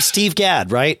described Steve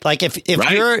Gadd, right? Like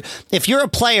if you're a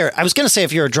player, I was going to say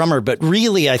if you're a drummer, but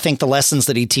really I think the lessons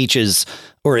that he teaches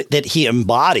or that he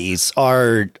embodies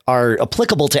are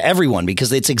applicable to everyone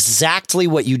because it's exactly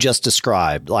what you just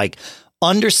described. Like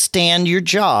understand your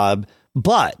job,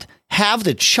 but have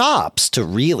the chops to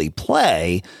really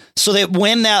play so that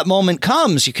when that moment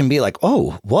comes, you can be like,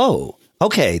 oh, whoa,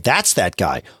 okay, that's that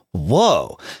guy.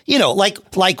 Whoa. Like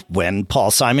when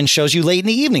Paul Simon shows you Late in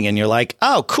the Evening and you're like,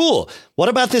 oh, cool. What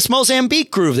about this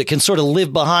Mozambique groove that can sort of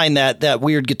live behind that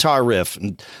weird guitar riff?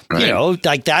 And, right.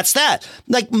 Like that's that.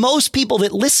 Like most people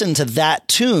that listen to that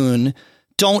tune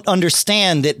don't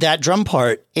understand that drum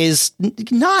part is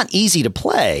not easy to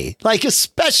play, like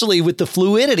especially with the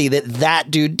fluidity that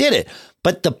dude did it.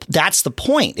 But that's the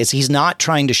point is he's not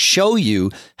trying to show you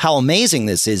how amazing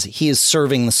this is. He is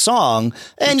serving the song.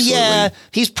 And Absolutely. Yeah,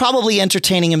 he's probably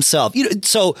entertaining himself.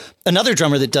 So another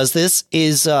drummer that does this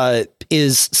is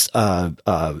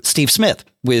Steve Smith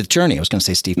with Journey. I was going to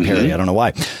say Steve Perry. Mm-hmm. I don't know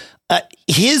why.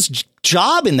 His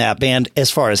job in that band, as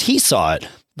far as he saw it,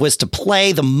 was to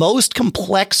play the most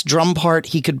complex drum part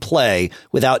he could play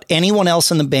without anyone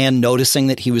else in the band noticing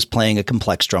that he was playing a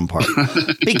complex drum part.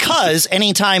 Because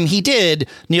anytime he did,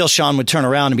 Neil Schon would turn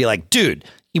around and be like, dude,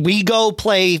 we go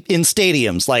play in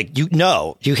stadiums. Like,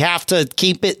 you have to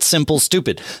keep it simple,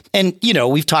 stupid. And,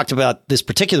 we've talked about this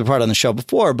particular part on the show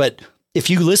before, but if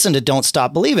you listen to Don't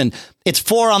Stop Believin', it's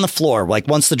 4 on the floor. Like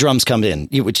once the drums come in,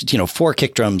 which 4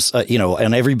 kick drums,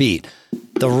 on every beat.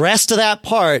 The rest of that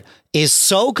part is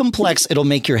so complex, it'll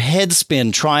make your head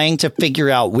spin trying to figure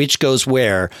out which goes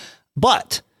where.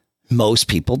 But most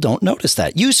people don't notice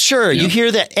that. You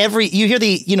hear that you hear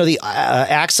the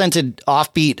accented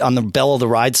offbeat on the bell of the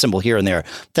ride cymbal here and there.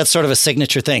 That's sort of a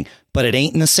signature thing, but it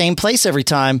ain't in the same place every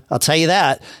time. I'll tell you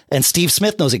that. And Steve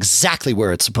Smith knows exactly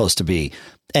where it's supposed to be.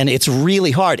 And it's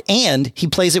really hard. And he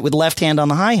plays it with left hand on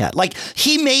the hi-hat. Like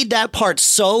he made that part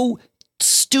so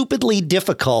stupidly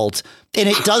difficult, and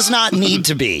it does not need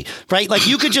to be, right? Like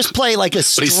you could just play like a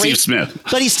straight, But he's Steve Smith.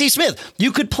 But he's Steve Smith.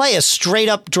 You could play a straight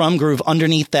up drum groove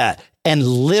underneath that, and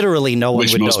literally no one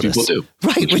Which would most notice. people do.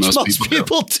 Right, which most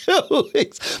people do.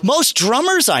 Most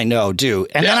drummers I know do.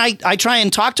 And then I try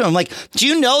and talk to them like, do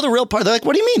you know the real part? They're like,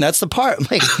 what do you mean? That's the part. I'm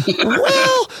like,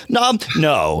 well,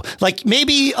 no. Like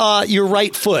maybe your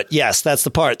right foot. Yes, that's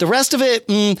the part. The rest of it,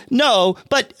 no.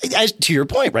 But to your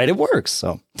point, right, it works.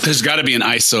 So there's got to be an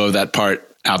ISO of that part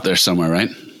out there somewhere, right?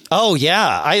 Oh,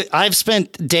 yeah. I've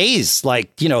spent days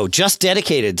just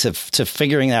dedicated to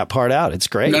figuring that part out. It's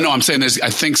great. No, I'm saying I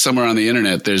think somewhere on the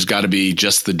internet, there's got to be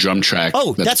just the drum track.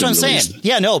 Oh, that's what I'm saying.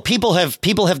 Yeah, no, people have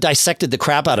dissected the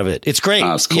crap out of it. It's great.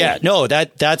 That's cool. Yeah, no,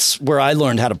 that's where I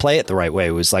learned how to play it the right way.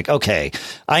 It was like, okay,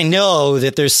 I know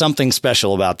that there's something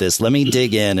special about this. Let me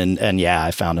dig in. And yeah,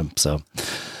 I found him. So.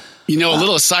 A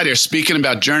little aside here, speaking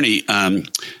about Journey,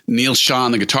 Neil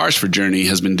Sean, the guitarist for Journey,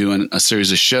 has been doing a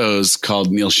series of shows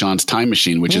called Neil Sean's Time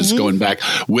Machine, which is going back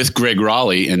with Greg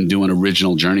Raleigh and doing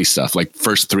original Journey stuff, like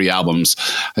first 3 albums.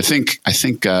 I think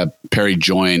Perry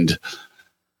joined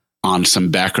on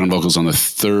some background vocals on the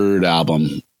 3rd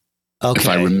album. Okay. If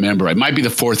I remember, it might be the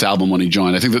 4th album when he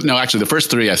joined. I think actually the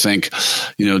first 3, I think,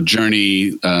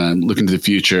 Journey, Look into the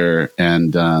Future,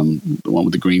 and the one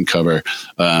with the green cover,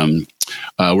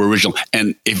 were original.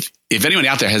 And if anyone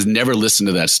out there has never listened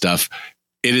to that stuff,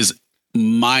 it is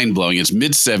mind blowing. It's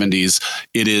mid 70s.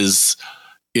 It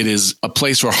is a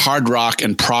place where hard rock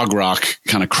and prog rock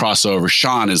kind of cross over.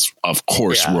 Sean is, of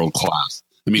course, world class.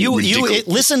 I mean, you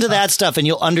listen to that stuff and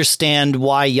you'll understand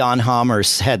why Jan Hammer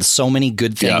had so many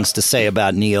good things to say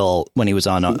about Neil when he was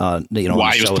on, why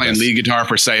he was playing lead guitar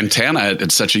for Santana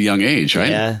at such a young age,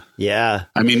 right? Yeah.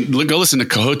 I mean, go listen to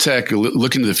Kohoutek,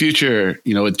 Look into the Future.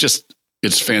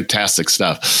 It's fantastic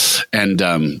stuff.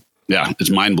 And, it's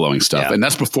mind-blowing stuff. Yeah. And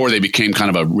that's before they became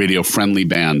kind of a radio-friendly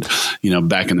band,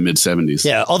 back in the mid-70s.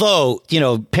 Yeah, although,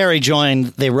 Perry joined,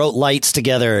 they wrote Lights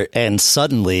together, and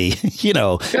suddenly,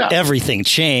 everything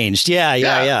changed.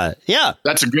 Yeah.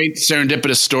 That's a great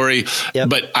serendipitous story. Yep.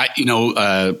 But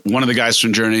one of the guys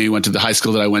from Journey went to the high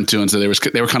school that I went to, and so they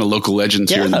were kind of local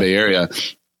legends here in the Bay Area.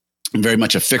 Very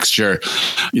much a fixture,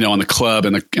 on the club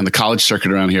and the college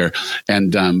circuit around here.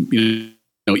 And,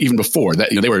 even before that,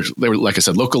 they were, like I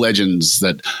said, local legends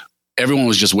that everyone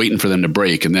was just waiting for them to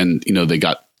break. And then, they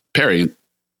got Perry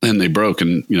and they broke,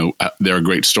 and, they're a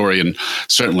great story and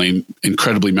certainly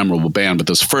incredibly memorable band. But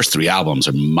those first 3 albums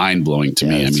are mind blowing to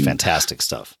me. It's fantastic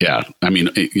stuff. Yeah. I mean,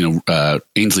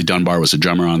 Ainsley Dunbar was a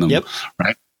drummer on them. Yep.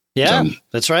 Right. Yeah,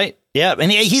 that's right. Yeah,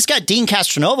 and he's got Dean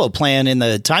Castronovo playing in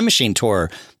the Time Machine tour.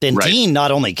 Then Dean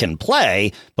not only can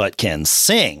play but can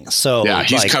sing. So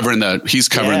he's covering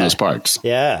those parts.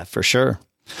 Yeah, for sure.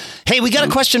 Hey, we got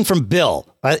a question from Bill.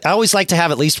 I always like to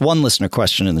have at least one listener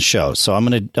question in the show, so I'm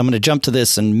gonna jump to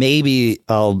this, and maybe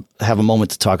I'll have a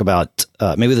moment to talk about.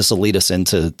 Maybe this will lead us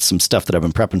into some stuff that I've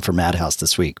been prepping for Madhouse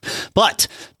this week. But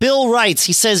Bill writes,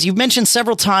 he says, you've mentioned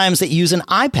several times that you use an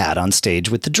iPad on stage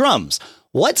with the drums.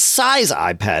 What size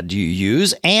iPad do you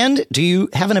use? And do you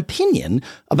have an opinion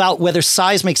about whether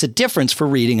size makes a difference for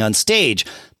reading on stage?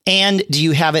 And do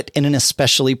you have it in an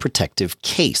especially protective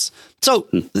case? So,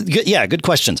 good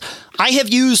questions. I have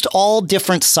used all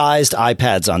different sized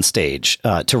iPads on stage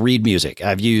to read music.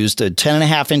 I've used a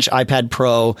 10.5-inch iPad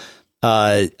Pro,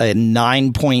 a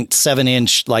 9.7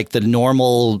 inch, like the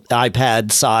normal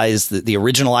iPad size, the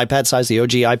original iPad size, the OG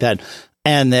iPad,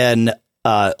 and then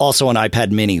also an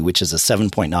iPad mini, which is a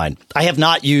 7.9. I have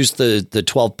not used the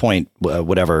 12 point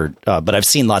whatever, but I've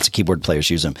seen lots of keyboard players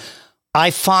use them. I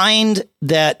find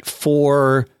that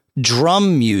for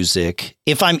drum music,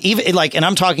 if I'm even and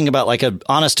I'm talking about like a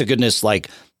honest to goodness, like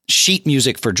sheet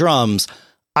music for drums,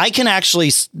 I can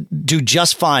actually do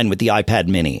just fine with the iPad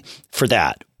mini for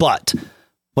that. But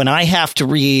when I have to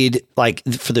read, like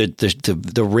for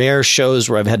the rare shows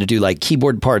where I've had to do like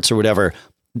keyboard parts or whatever,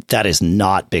 that is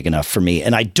not big enough for me.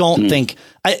 And I don't think,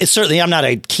 certainly I'm not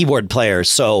a keyboard player,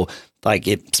 so like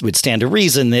it would stand to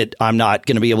reason that I'm not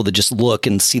going to be able to just look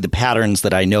and see the patterns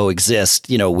that I know exist,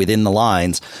 within the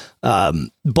lines.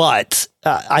 But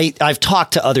I've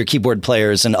talked to other keyboard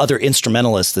players and other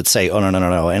instrumentalists that say, oh,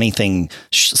 no, anything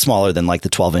smaller than like the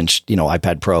 12-inch,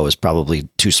 iPad Pro is probably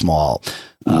too small.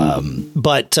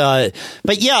 But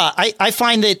yeah, I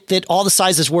find that all the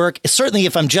sizes work. Certainly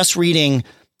if I'm just reading,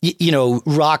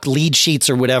 rock lead sheets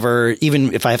or whatever,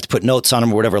 even if I have to put notes on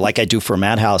them or whatever, like I do for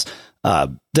Madhouse,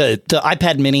 the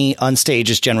iPad mini on stage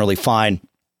is generally fine.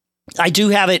 I do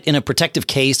have it in a protective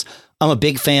case. I'm a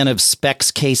big fan of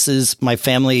Specs cases. My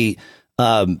family,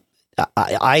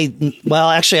 well,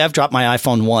 actually, I've dropped my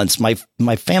iPhone once.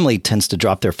 My family tends to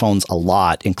drop their phones a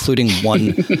lot, including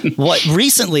one.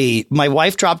 Recently, my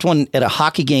wife dropped one at a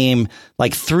hockey game,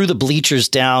 like through the bleachers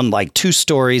down like 2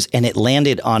 stories, and it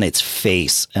landed on its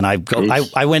face. And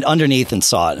I went underneath and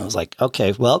saw it, and I was like,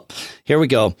 okay, well, here we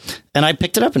go. And I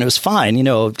picked it up, and it was fine,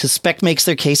 because Spec makes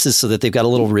their cases so that they've got a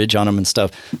little ridge on them and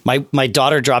stuff. My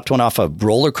daughter dropped one off a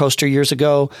roller coaster years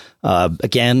ago.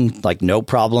 Again, like no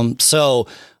problem. So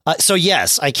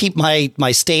yes, I keep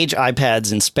my stage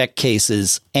iPads in Spec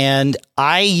cases, and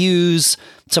I use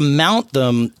to mount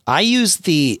them. I use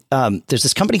there's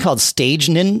this company called Stage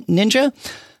Ninja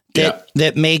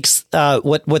that makes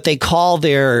what they call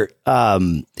their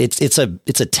it's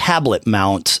a tablet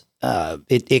mount.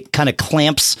 It kind of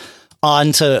clamps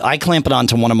onto. I clamp it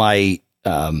onto one of my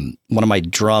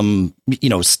drum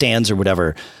stands or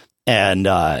whatever, and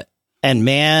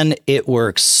man, it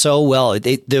works so well.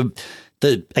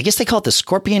 I guess they call it the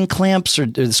Scorpion clamps or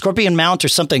the Scorpion mount or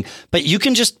something, but you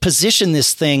can just position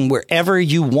this thing wherever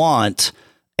you want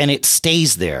and it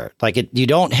stays there. Like you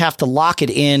don't have to lock it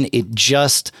in. It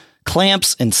just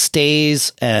clamps and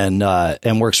stays and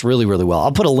works really, really well.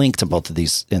 I'll put a link to both of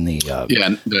these in the show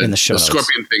notes. The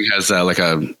Scorpion thing has like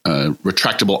a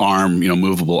retractable arm,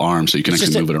 movable arm, so you can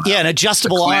actually move it around. Yeah, an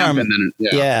adjustable arm. And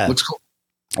then looks cool.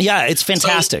 Yeah, it's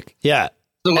fantastic.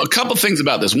 So a couple things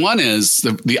about this. One is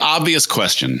the obvious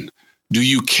question: do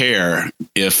you care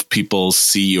if people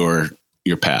see your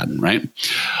pad? Right.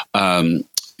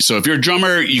 So if you're a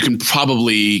drummer, you can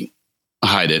probably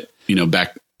hide it,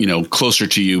 back, closer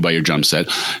to you by your drum set.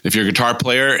 If you're a guitar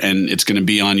player and it's going to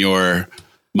be on your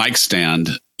mic stand,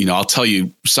 I'll tell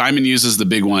you, Simon uses the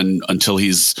big one until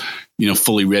he's,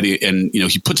 fully ready. And,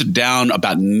 he puts it down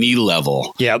about knee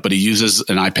level, but he uses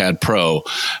an iPad Pro,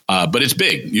 but it's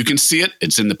big. You can see it.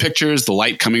 It's in the pictures. The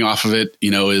light coming off of it,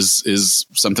 is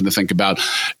something to think about.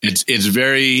 It's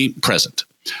very present.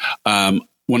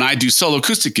 When I do solo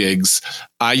acoustic gigs,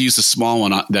 I use a small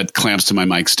one that clamps to my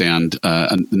mic stand,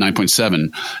 the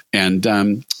 9.7.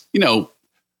 And,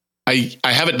 I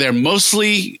have it there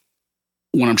mostly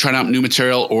when I'm trying out new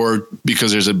material or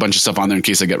because there's a bunch of stuff on there in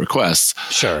case I get requests.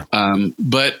 Sure.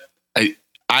 But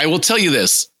I will tell you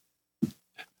this.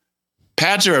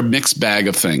 Pads are a mixed bag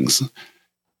of things.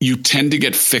 You tend to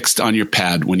get fixed on your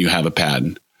pad when you have a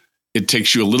pad. It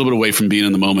takes you a little bit away from being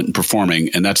in the moment and performing.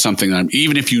 And that's something that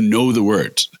even if you know the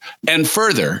words. And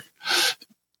further,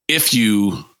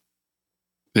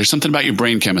 there's something about your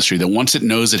brain chemistry that once it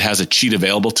knows it has a cheat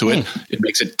available to it, it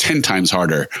makes it 10 times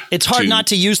harder. It's hard not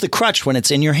to use the crutch when it's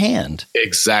in your hand.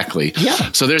 Exactly.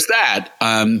 Yeah. So there's that.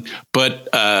 But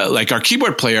like our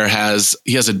keyboard player has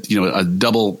a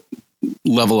double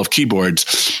level of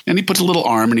keyboards, and he puts a little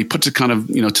arm and he puts it kind of,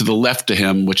 to the left to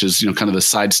him, which is, kind of the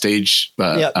side stage.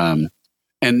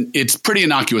 And it's pretty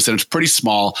innocuous and it's pretty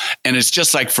small, and it's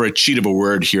just like for a cheat of a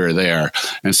word here or there.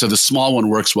 And so the small one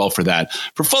works well for that.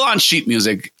 For full on sheet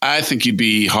music, I think you'd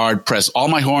be hard pressed. All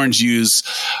my horns use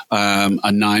a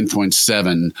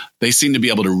 9.7. They seem to be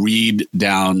able to read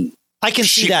down I can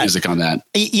see that music on that.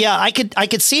 Yeah, I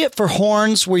could see it for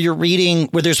horns where you're reading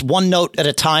where there's one note at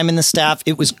a time in the staff.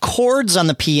 It was chords on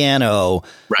the piano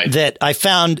that I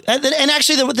found, and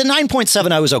actually the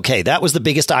 9.7 I was okay. That was the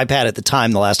biggest iPad at the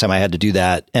time. The last time I had to do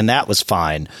that, and that was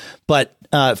fine. But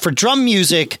for drum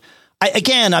music,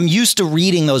 I'm used to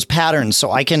reading those patterns,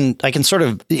 so I can sort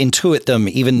of intuit them,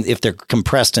 even if they're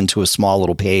compressed into a small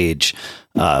little page.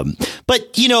 But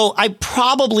I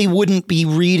probably wouldn't be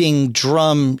reading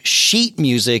drum sheet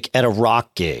music at a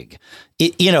rock gig.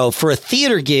 For a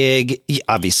theater gig,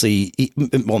 obviously,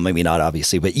 well, maybe not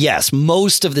obviously, but yes,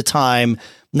 most of the time,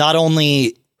 not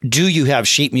only do you have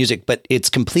sheet music, but it's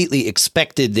completely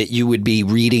expected that you would be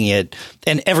reading it,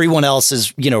 and everyone else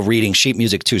is, reading sheet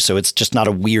music too. So it's just not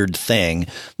a weird thing.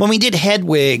 When we did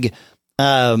Hedwig,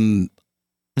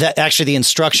 that actually the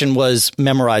instruction was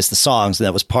memorize the songs. And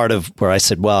that was part of where I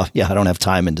said, well, I don't have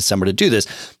time in December to do this.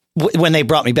 When they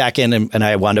brought me back in and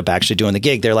I wound up actually doing the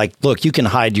gig, they're like, look, you can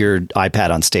hide your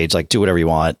iPad on stage, like do whatever you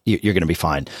want. You're going to be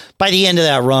fine. By the end of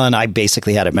that run, I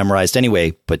basically had it memorized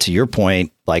anyway. But to your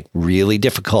point, like really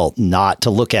difficult not to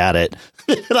look at it.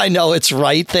 And I know it's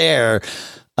right there.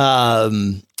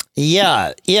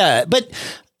 Yeah. But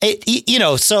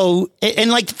so,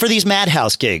 and like for these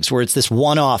Madhouse gigs where it's this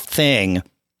one-off thing,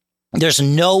 there's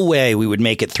no way we would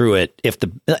make it through it if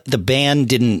the band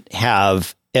didn't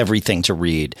have everything to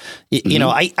read.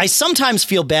 I sometimes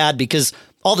feel bad because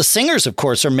all the singers, of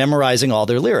course, are memorizing all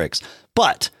their lyrics,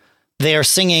 but they are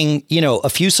singing, a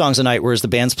few songs a night, whereas the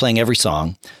band's playing every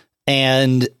song.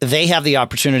 And they have the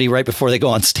opportunity right before they go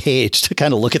on stage to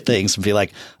kind of look at things and be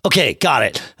like, okay, got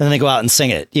it. And then they go out and sing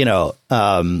it,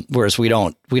 whereas we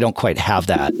don't quite have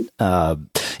that.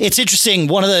 It's interesting.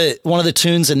 One of the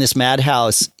tunes in this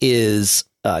Madhouse is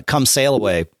Come Sail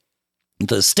Away,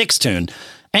 the Styx tune.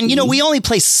 And, we only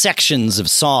play sections of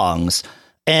songs.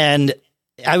 And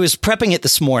I was prepping it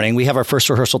this morning. We have our first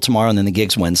rehearsal tomorrow and then the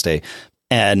gig's Wednesday.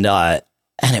 And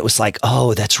it was like,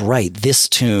 oh, that's right. This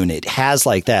tune, it has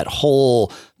like that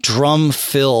whole drum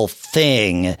fill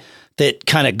thing that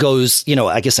kind of goes,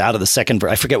 I guess out of the second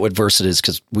verse. I forget what verse it is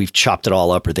because we've chopped it all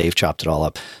up or they've chopped it all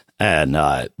up. And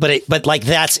but like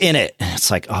that's in it. And it's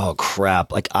like, oh,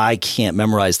 crap. Like I can't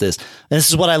memorize this. And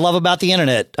this is what I love about the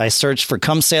internet. I searched for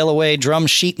Come Sail Away drum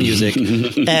sheet music.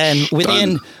 And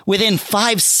within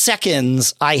 5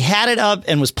 seconds, I had it up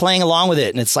and was playing along with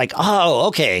it. And it's like, oh,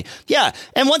 OK. Yeah.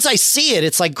 And once I see it,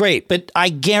 it's like, great. But I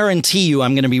guarantee you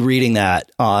I'm going to be reading that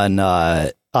on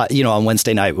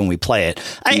Wednesday night when we play it.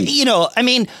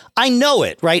 I know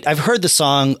it, right? I've heard the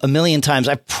song a million times.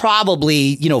 I've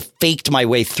probably, faked my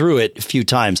way through it a few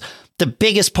times. The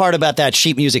biggest part about that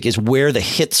sheet music is where the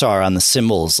hits are on the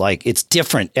cymbals. Like it's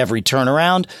different every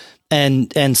turnaround.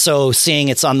 And so seeing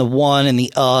it's on the 1 and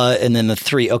the and then the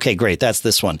 3. Okay, great. That's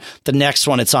this one. The next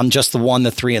one, it's on just the 1,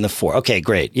 the 3 and the 4. Okay,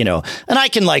 great. And I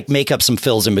can like make up some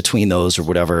fills in between those or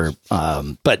whatever.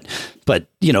 But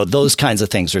those kinds of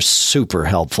things are super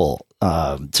helpful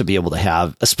to be able to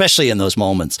have, especially in those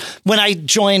moments. When I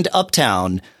joined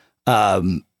Uptown,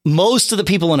 most of the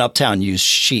people in Uptown use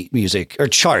sheet music or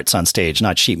charts on stage,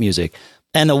 not sheet music.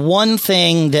 And the one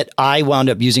thing that I wound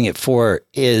up using it for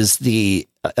is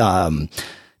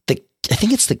I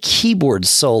think it's the keyboard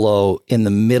solo in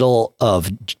the middle of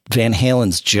Van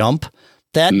Halen's Jump.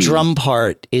 That drum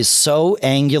part is so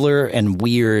angular and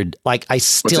weird. Like I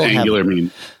still What's angular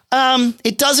mean?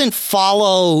 It doesn't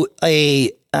follow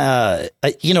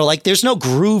like there's no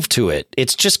groove to it.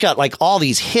 It's just got like all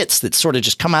these hits that sort of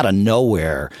just come out of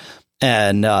nowhere.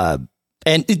 And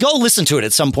go listen to it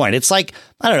at some point. It's like,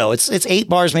 I don't know, it's 8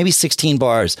 bars, maybe 16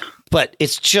 bars, but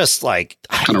it's just like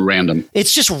kind of random.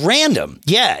 It's just random.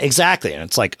 Yeah, exactly. And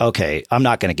it's like, okay, I'm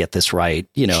not going to get this right,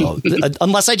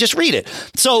 unless I just read it.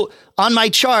 So on my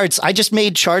charts, I just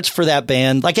made charts for that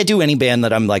band, like I do any band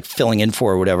that I'm like filling in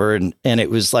for or whatever. And it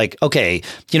was like, okay,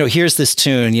 here's this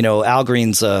tune, Al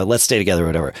Green's Let's Stay Together or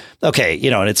whatever. Okay,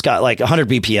 and it's got like 100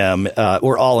 BPM.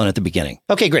 We're all in at the beginning.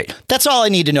 Okay, great. That's all I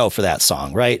need to know for that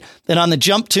song, right? Then on the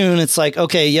Jump tune, it's like,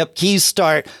 okay, yep, keys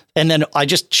start. And then I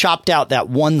just chopped out that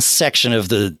one section of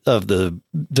the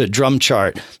drum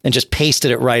chart and just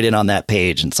pasted it right in on that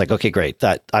page. And it's like, okay, great.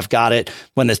 That I've got it.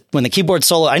 When the keyboard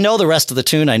solo, I know the rest of the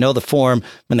tune. I know the form.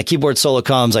 When the keyboard solo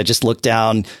comes, I just look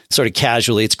down sort of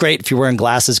casually. It's great if you're wearing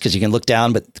glasses because you can look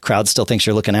down, but the crowd still thinks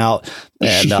you're looking out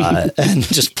and and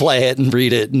just play it and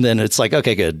read it. And then it's like,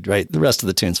 okay, good. Right. The rest of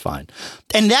the tune's fine.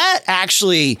 And that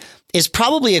actually is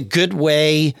probably a good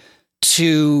way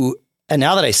to, and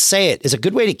now that I say it, is a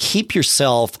good way to keep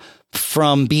yourself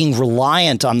from being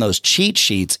reliant on those cheat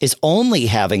sheets is only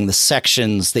having the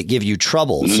sections that give you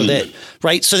trouble. So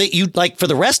that you like for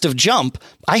the rest of Jump,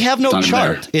 I have no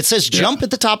chart. It says Jump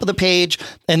at the top of the page.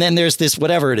 And then there's this,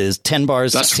 whatever it is, 10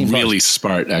 bars. That's really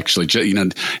smart, actually.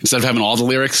 Instead of having all the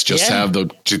lyrics, just have the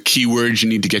keywords you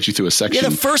need to get you through a section. Yeah,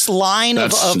 the first line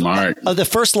of the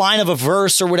first line of a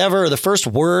verse or whatever, or the first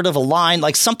word of a line,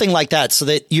 like something like that. So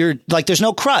that you're like, there's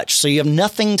no crutch. So you have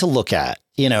nothing to look at.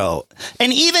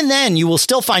 And even then you will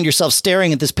still find yourself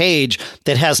staring at this page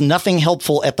that has nothing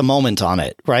helpful at the moment on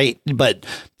it. Right. But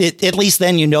at least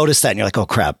then you notice that and you're like, oh,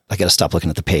 crap, I got to stop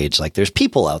looking at the page. Like there's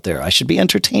people out there. I should be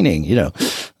entertaining,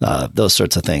 those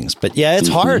sorts of things. But yeah, it's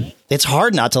hard. It's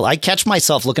hard not to. I catch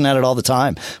myself looking at it all the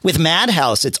time. With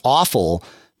Madhouse, it's awful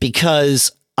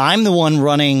because I'm the one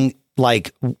running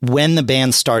like when the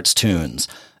band starts tunes.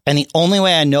 And the only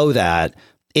way I know that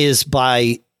is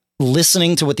by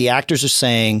listening to what the actors are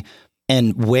saying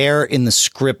and where in the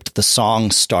script the song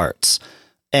starts.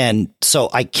 And so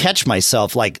I catch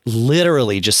myself like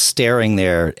literally just staring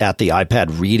there at the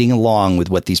iPad, reading along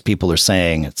with what these people are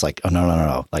saying. It's like, oh,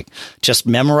 no. Like just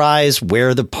memorize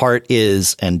where the part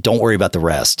is and don't worry about the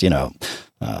rest,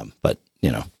 but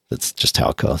that's just how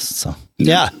it goes. So,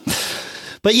 yeah.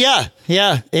 But yeah,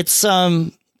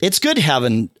 it's good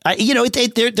having,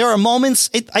 there are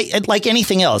moments, like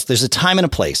anything else, there's a time and a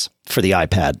place for the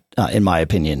iPad, in my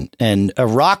opinion. And a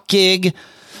rock gig,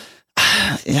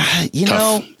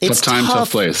 it's tough time,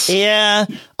 tough place. Yeah.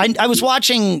 I was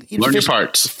watching Learn your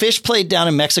parts. Fish played down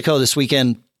in Mexico this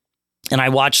weekend, and I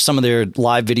watched some of their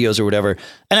live videos or whatever.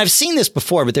 And I've seen this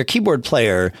before, but their keyboard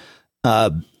player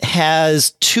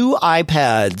has 2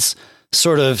 iPads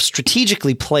sort of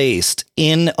strategically placed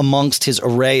in amongst his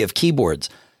array of keyboards,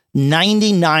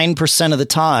 99% of the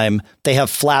time they have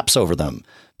flaps over them.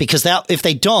 Because that, if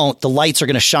they don't, the lights are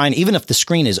going to shine. Even if the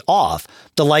screen is off,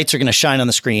 the lights are going to shine on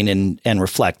the screen and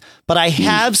reflect. But I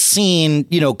have seen,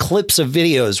 clips of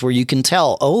videos where you can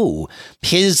tell,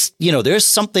 there's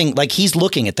something like he's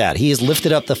looking at that. He has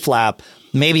lifted up the flap.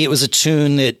 Maybe it was a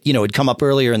tune that, had come up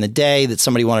earlier in the day that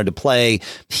somebody wanted to play.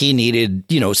 He needed,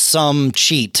 some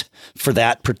cheat for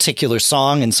that particular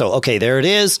song. And so, okay, there it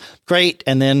is. Great.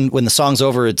 And then when the song's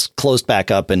over, it's closed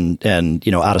back up and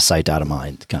out of sight, out of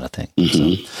mind kind of thing.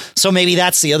 Mm-hmm. So maybe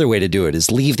that's the other way to do it,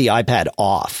 is leave the iPad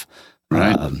off.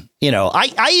 Right.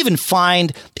 I even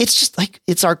find it's just like,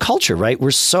 it's our culture, right?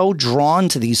 We're so drawn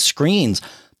to these screens.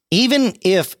 Even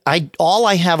if all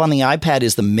I have on the iPad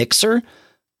is the mixer,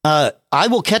 I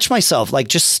will catch myself like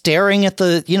just staring at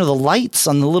the lights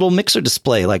on the little mixer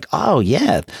display, like, oh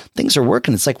yeah, things are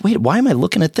working. It's like, wait, why am I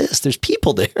looking at this? There's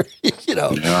people there,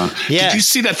 Yeah. Did you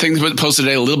see that thing posted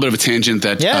today? A little bit of a tangent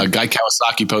that Guy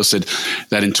Kawasaki posted,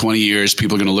 that in 20 years,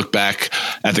 people are going to look back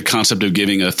at the concept of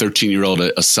giving a 13-year-old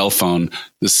a cell phone.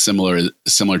 This similar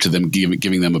to them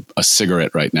giving them a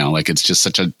cigarette right now. Like, it's just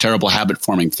such a terrible habit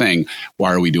forming thing.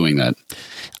 Why are we doing that?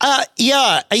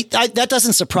 That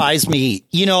doesn't surprise me.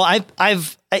 We are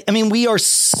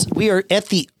at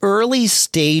the early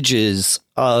stages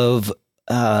of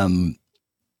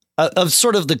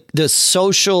sort of the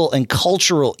social and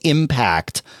cultural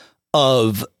impact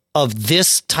of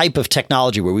this type of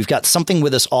technology, where we've got something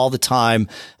with us all the time.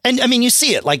 And I mean, you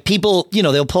see it, like people,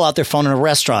 they'll pull out their phone in a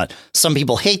restaurant. Some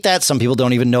people hate that. Some people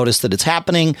don't even notice that it's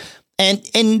happening.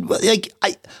 And like,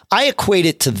 I equate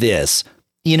it to this.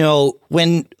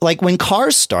 When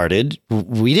cars started,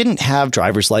 we didn't have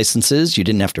driver's licenses. You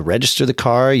didn't have to register the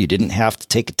car. You didn't have to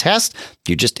take a test.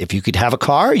 If you could have a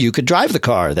car, you could drive the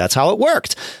car. That's how it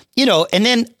worked. And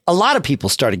then a lot of people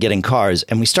started getting cars,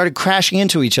 and we started crashing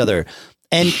into each other.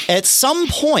 And at some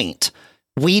point,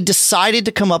 we decided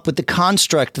to come up with the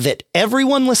construct that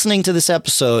everyone listening to this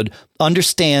episode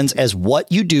understands as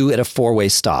what you do at a four-way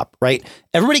stop, right?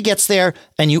 Everybody gets there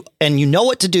and you know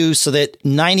what to do, so that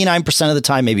 99% of the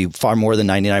time, maybe far more than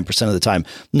 99% of the time,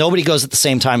 nobody goes at the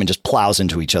same time and just plows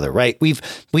into each other, right? We've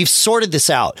sorted this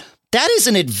out. That is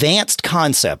an advanced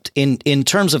concept in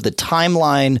terms of the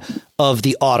timeline of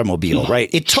the automobile, right?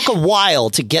 It took a while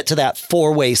to get to that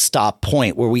four-way stop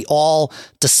point where we all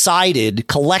decided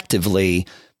collectively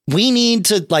we need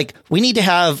to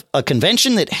have a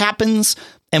convention that happens,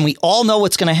 and we all know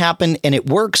what's going to happen, and it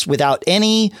works without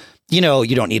any, you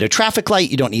don't need a traffic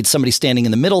light. You don't need somebody standing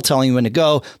in the middle telling you when to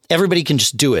go. Everybody can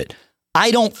just do it.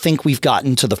 I don't think we've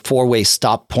gotten to the four-way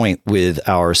stop point with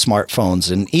our smartphones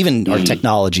and even our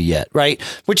technology yet, right?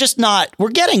 We're just not, we're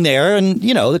getting there. And,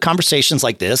 the conversations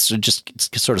like this are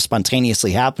just sort of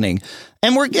spontaneously happening.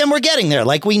 And we're getting there.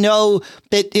 Like, we know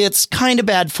that it's kind of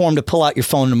bad form to pull out your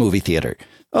phone in a movie theater.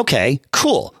 Okay,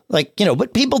 cool. Like,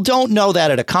 but people don't know that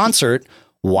at a concert.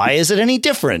 Why is it any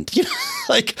different?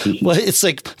 It's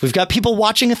like we've got people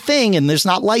watching a thing and there's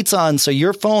not lights on, so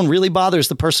your phone really bothers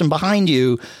the person behind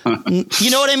you. You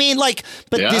know what I mean?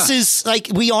 This is like,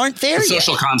 we aren't there yet.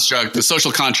 The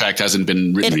social contract hasn't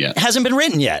been written yet. Hasn't been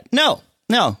written yet. No.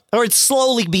 Or it's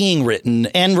slowly being written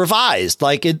and revised.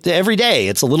 Like, every day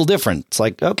it's a little different. It's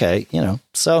like, okay,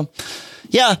 So,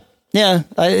 yeah.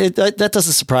 That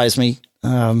doesn't surprise me.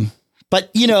 But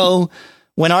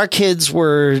when our kids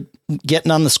were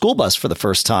getting on the school bus for the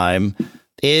first time,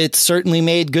 it certainly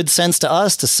made good sense to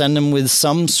us to send them with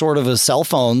some sort of a cell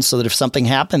phone, so that if something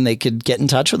happened, they could get in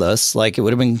touch with us. Like, it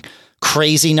would have been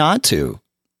crazy not to,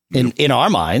 in our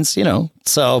minds,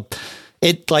 So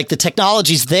it, like, the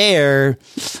technology's there.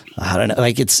 I don't know.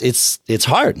 Like, it's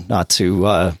hard not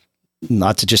to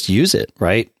just use it,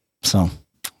 right? So,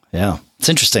 yeah, it's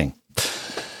interesting.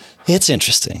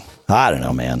 I don't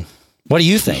know, man. What do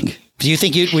you think? Do you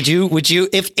think would you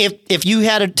if you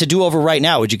had to do over right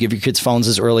now, would you give your kids phones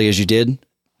as early as you did?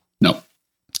 No.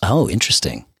 Oh,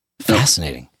 interesting.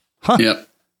 Fascinating. Huh. Yep.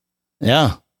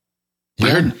 Yeah.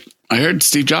 I heard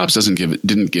Steve Jobs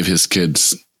didn't give his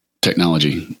kids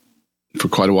technology for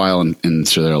quite a while in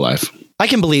through their life. I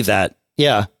can believe that.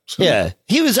 Yeah. So. Yeah.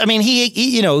 He was, I mean,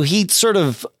 he sort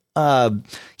of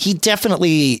he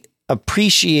definitely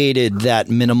appreciated that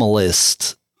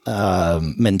minimalist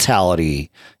mentality.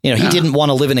 He didn't want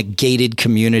to live in a gated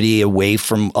community away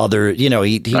from other,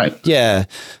 right. Yeah.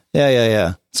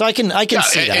 So I can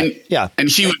see that. And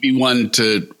he would be one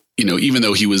to, even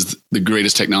though he was the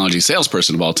greatest technology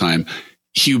salesperson of all time,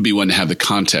 he would be one to have the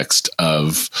context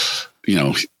of,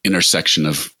 intersection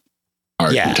of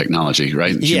art and technology,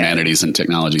 right? Humanities and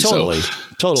technology. Totally.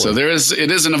 So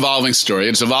it is an evolving story.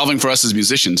 It's evolving for us as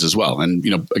musicians as well. And,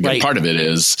 again, part of it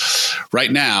is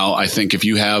right now, I think if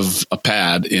you have a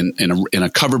pad in a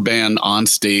cover band on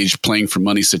stage playing for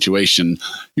money situation,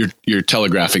 you're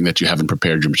telegraphing that you haven't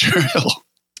prepared your material.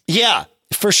 Yeah,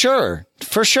 for sure.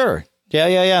 For sure.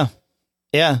 Yeah.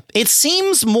 It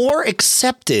seems more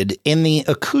accepted in the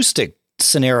acoustic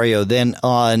scenario than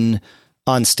on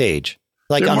stage.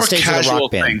 Like on more stage casual of a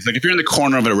rock band. Things. Like if you're in the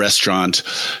corner of a restaurant,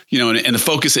 and the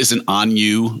focus isn't on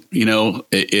you,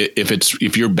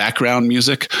 if you're background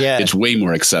music, it's way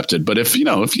more accepted. But if you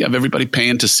have everybody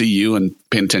paying to see you and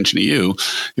paying attention to you,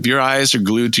 if your eyes are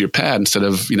glued to your pad instead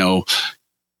of,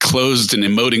 closed and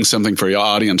emoting something for your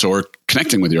audience or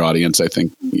connecting with your audience, I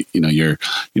think, you're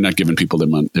not giving people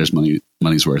there's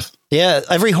money's worth. Yeah.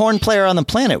 Every horn player on the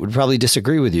planet would probably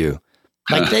disagree with you.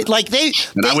 And I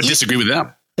would disagree with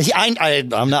them.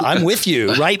 I'm with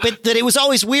you, right? But that it was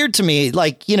always weird to me,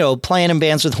 like, playing in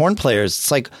bands with horn players.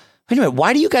 It's like, wait a minute,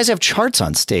 why do you guys have charts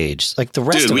on stage? Like the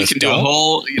rest of us we can do a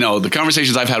whole, the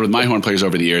conversations I've had with my horn players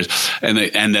over the years, and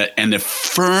the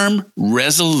firm,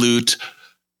 resolute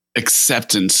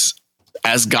acceptance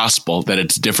as gospel that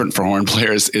it's different for horn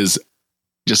players is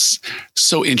just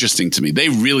so interesting to me. They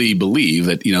really believe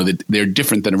that, that they're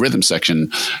different than a rhythm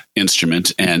section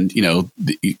instrument. And,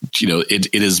 it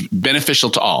is beneficial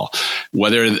to all.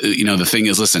 Whether, the thing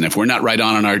is, listen, if we're not right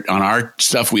on our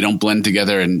stuff, we don't blend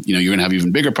together and, you're going to have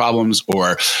even bigger problems,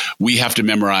 or we have to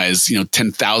memorize,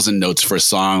 10,000 notes for a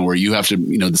song where you have to,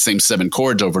 the same 7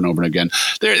 chords over and over again.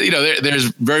 There's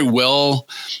very well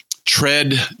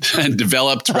tread and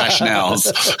developed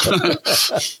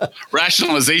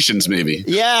rationalizations, maybe.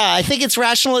 Yeah, I think it's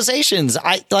rationalizations.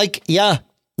 I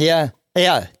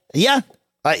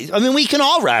mean, we can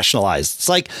all rationalize. It's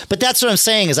like, but that's what I'm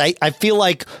saying is I feel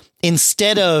like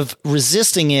instead of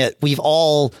resisting it, we've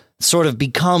all sort of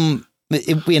become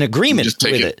in agreement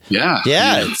with it. Yeah.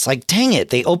 It's like, dang it.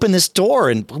 They opened this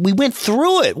door and we went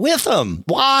through it with them.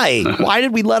 Why? Why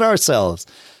did we let ourselves?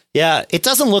 Yeah, it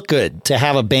doesn't look good to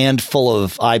have a band full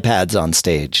of iPads on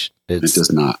stage. It does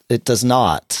not. It does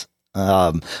not.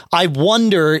 I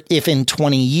wonder if in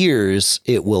 20 years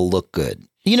it will look good.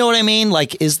 You know what I mean?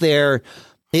 Like, is there...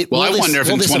 I wonder if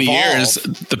in 20 years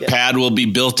the pad will be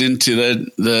built into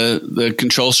the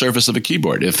control surface of a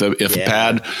keyboard. If a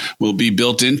pad will be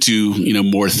built into,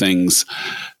 more things.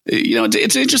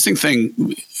 It's an interesting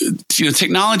thing.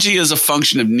 Technology is a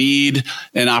function of need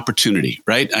and opportunity,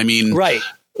 right? I mean... Right.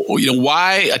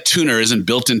 Why a tuner isn't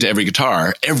built into every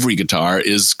guitar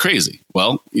is crazy.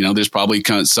 Well, there's probably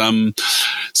some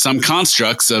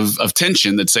constructs of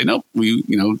tension that say, nope,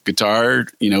 guitar,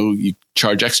 you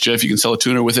charge extra if you can sell a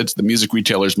tuner with it. The music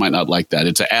retailers might not like that.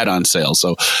 It's an add-on sale.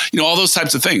 So, all those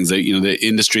types of things that, the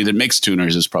industry that makes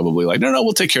tuners is probably like, no,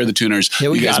 we'll take care of the tuners.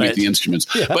 You guys make the instruments.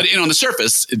 Yeah. But, on the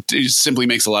surface, it simply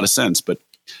makes a lot of sense. But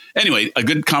anyway, a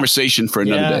good conversation for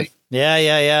another day.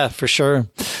 Yeah, for sure.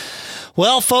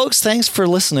 Well, folks, thanks for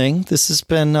listening. This has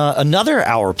been another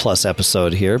hour-plus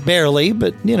episode here. Barely,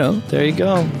 but, there you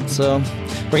go. So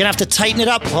we're going to have to tighten it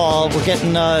up, Paul. We're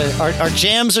getting, our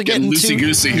jams are getting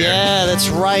loosey-goosey here. Yeah, that's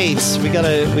right. We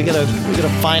gotta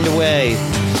find a way.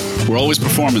 We're always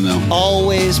performing, though.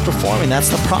 Always performing. That's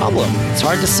the problem. It's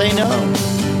hard to say no.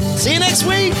 See you next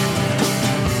week.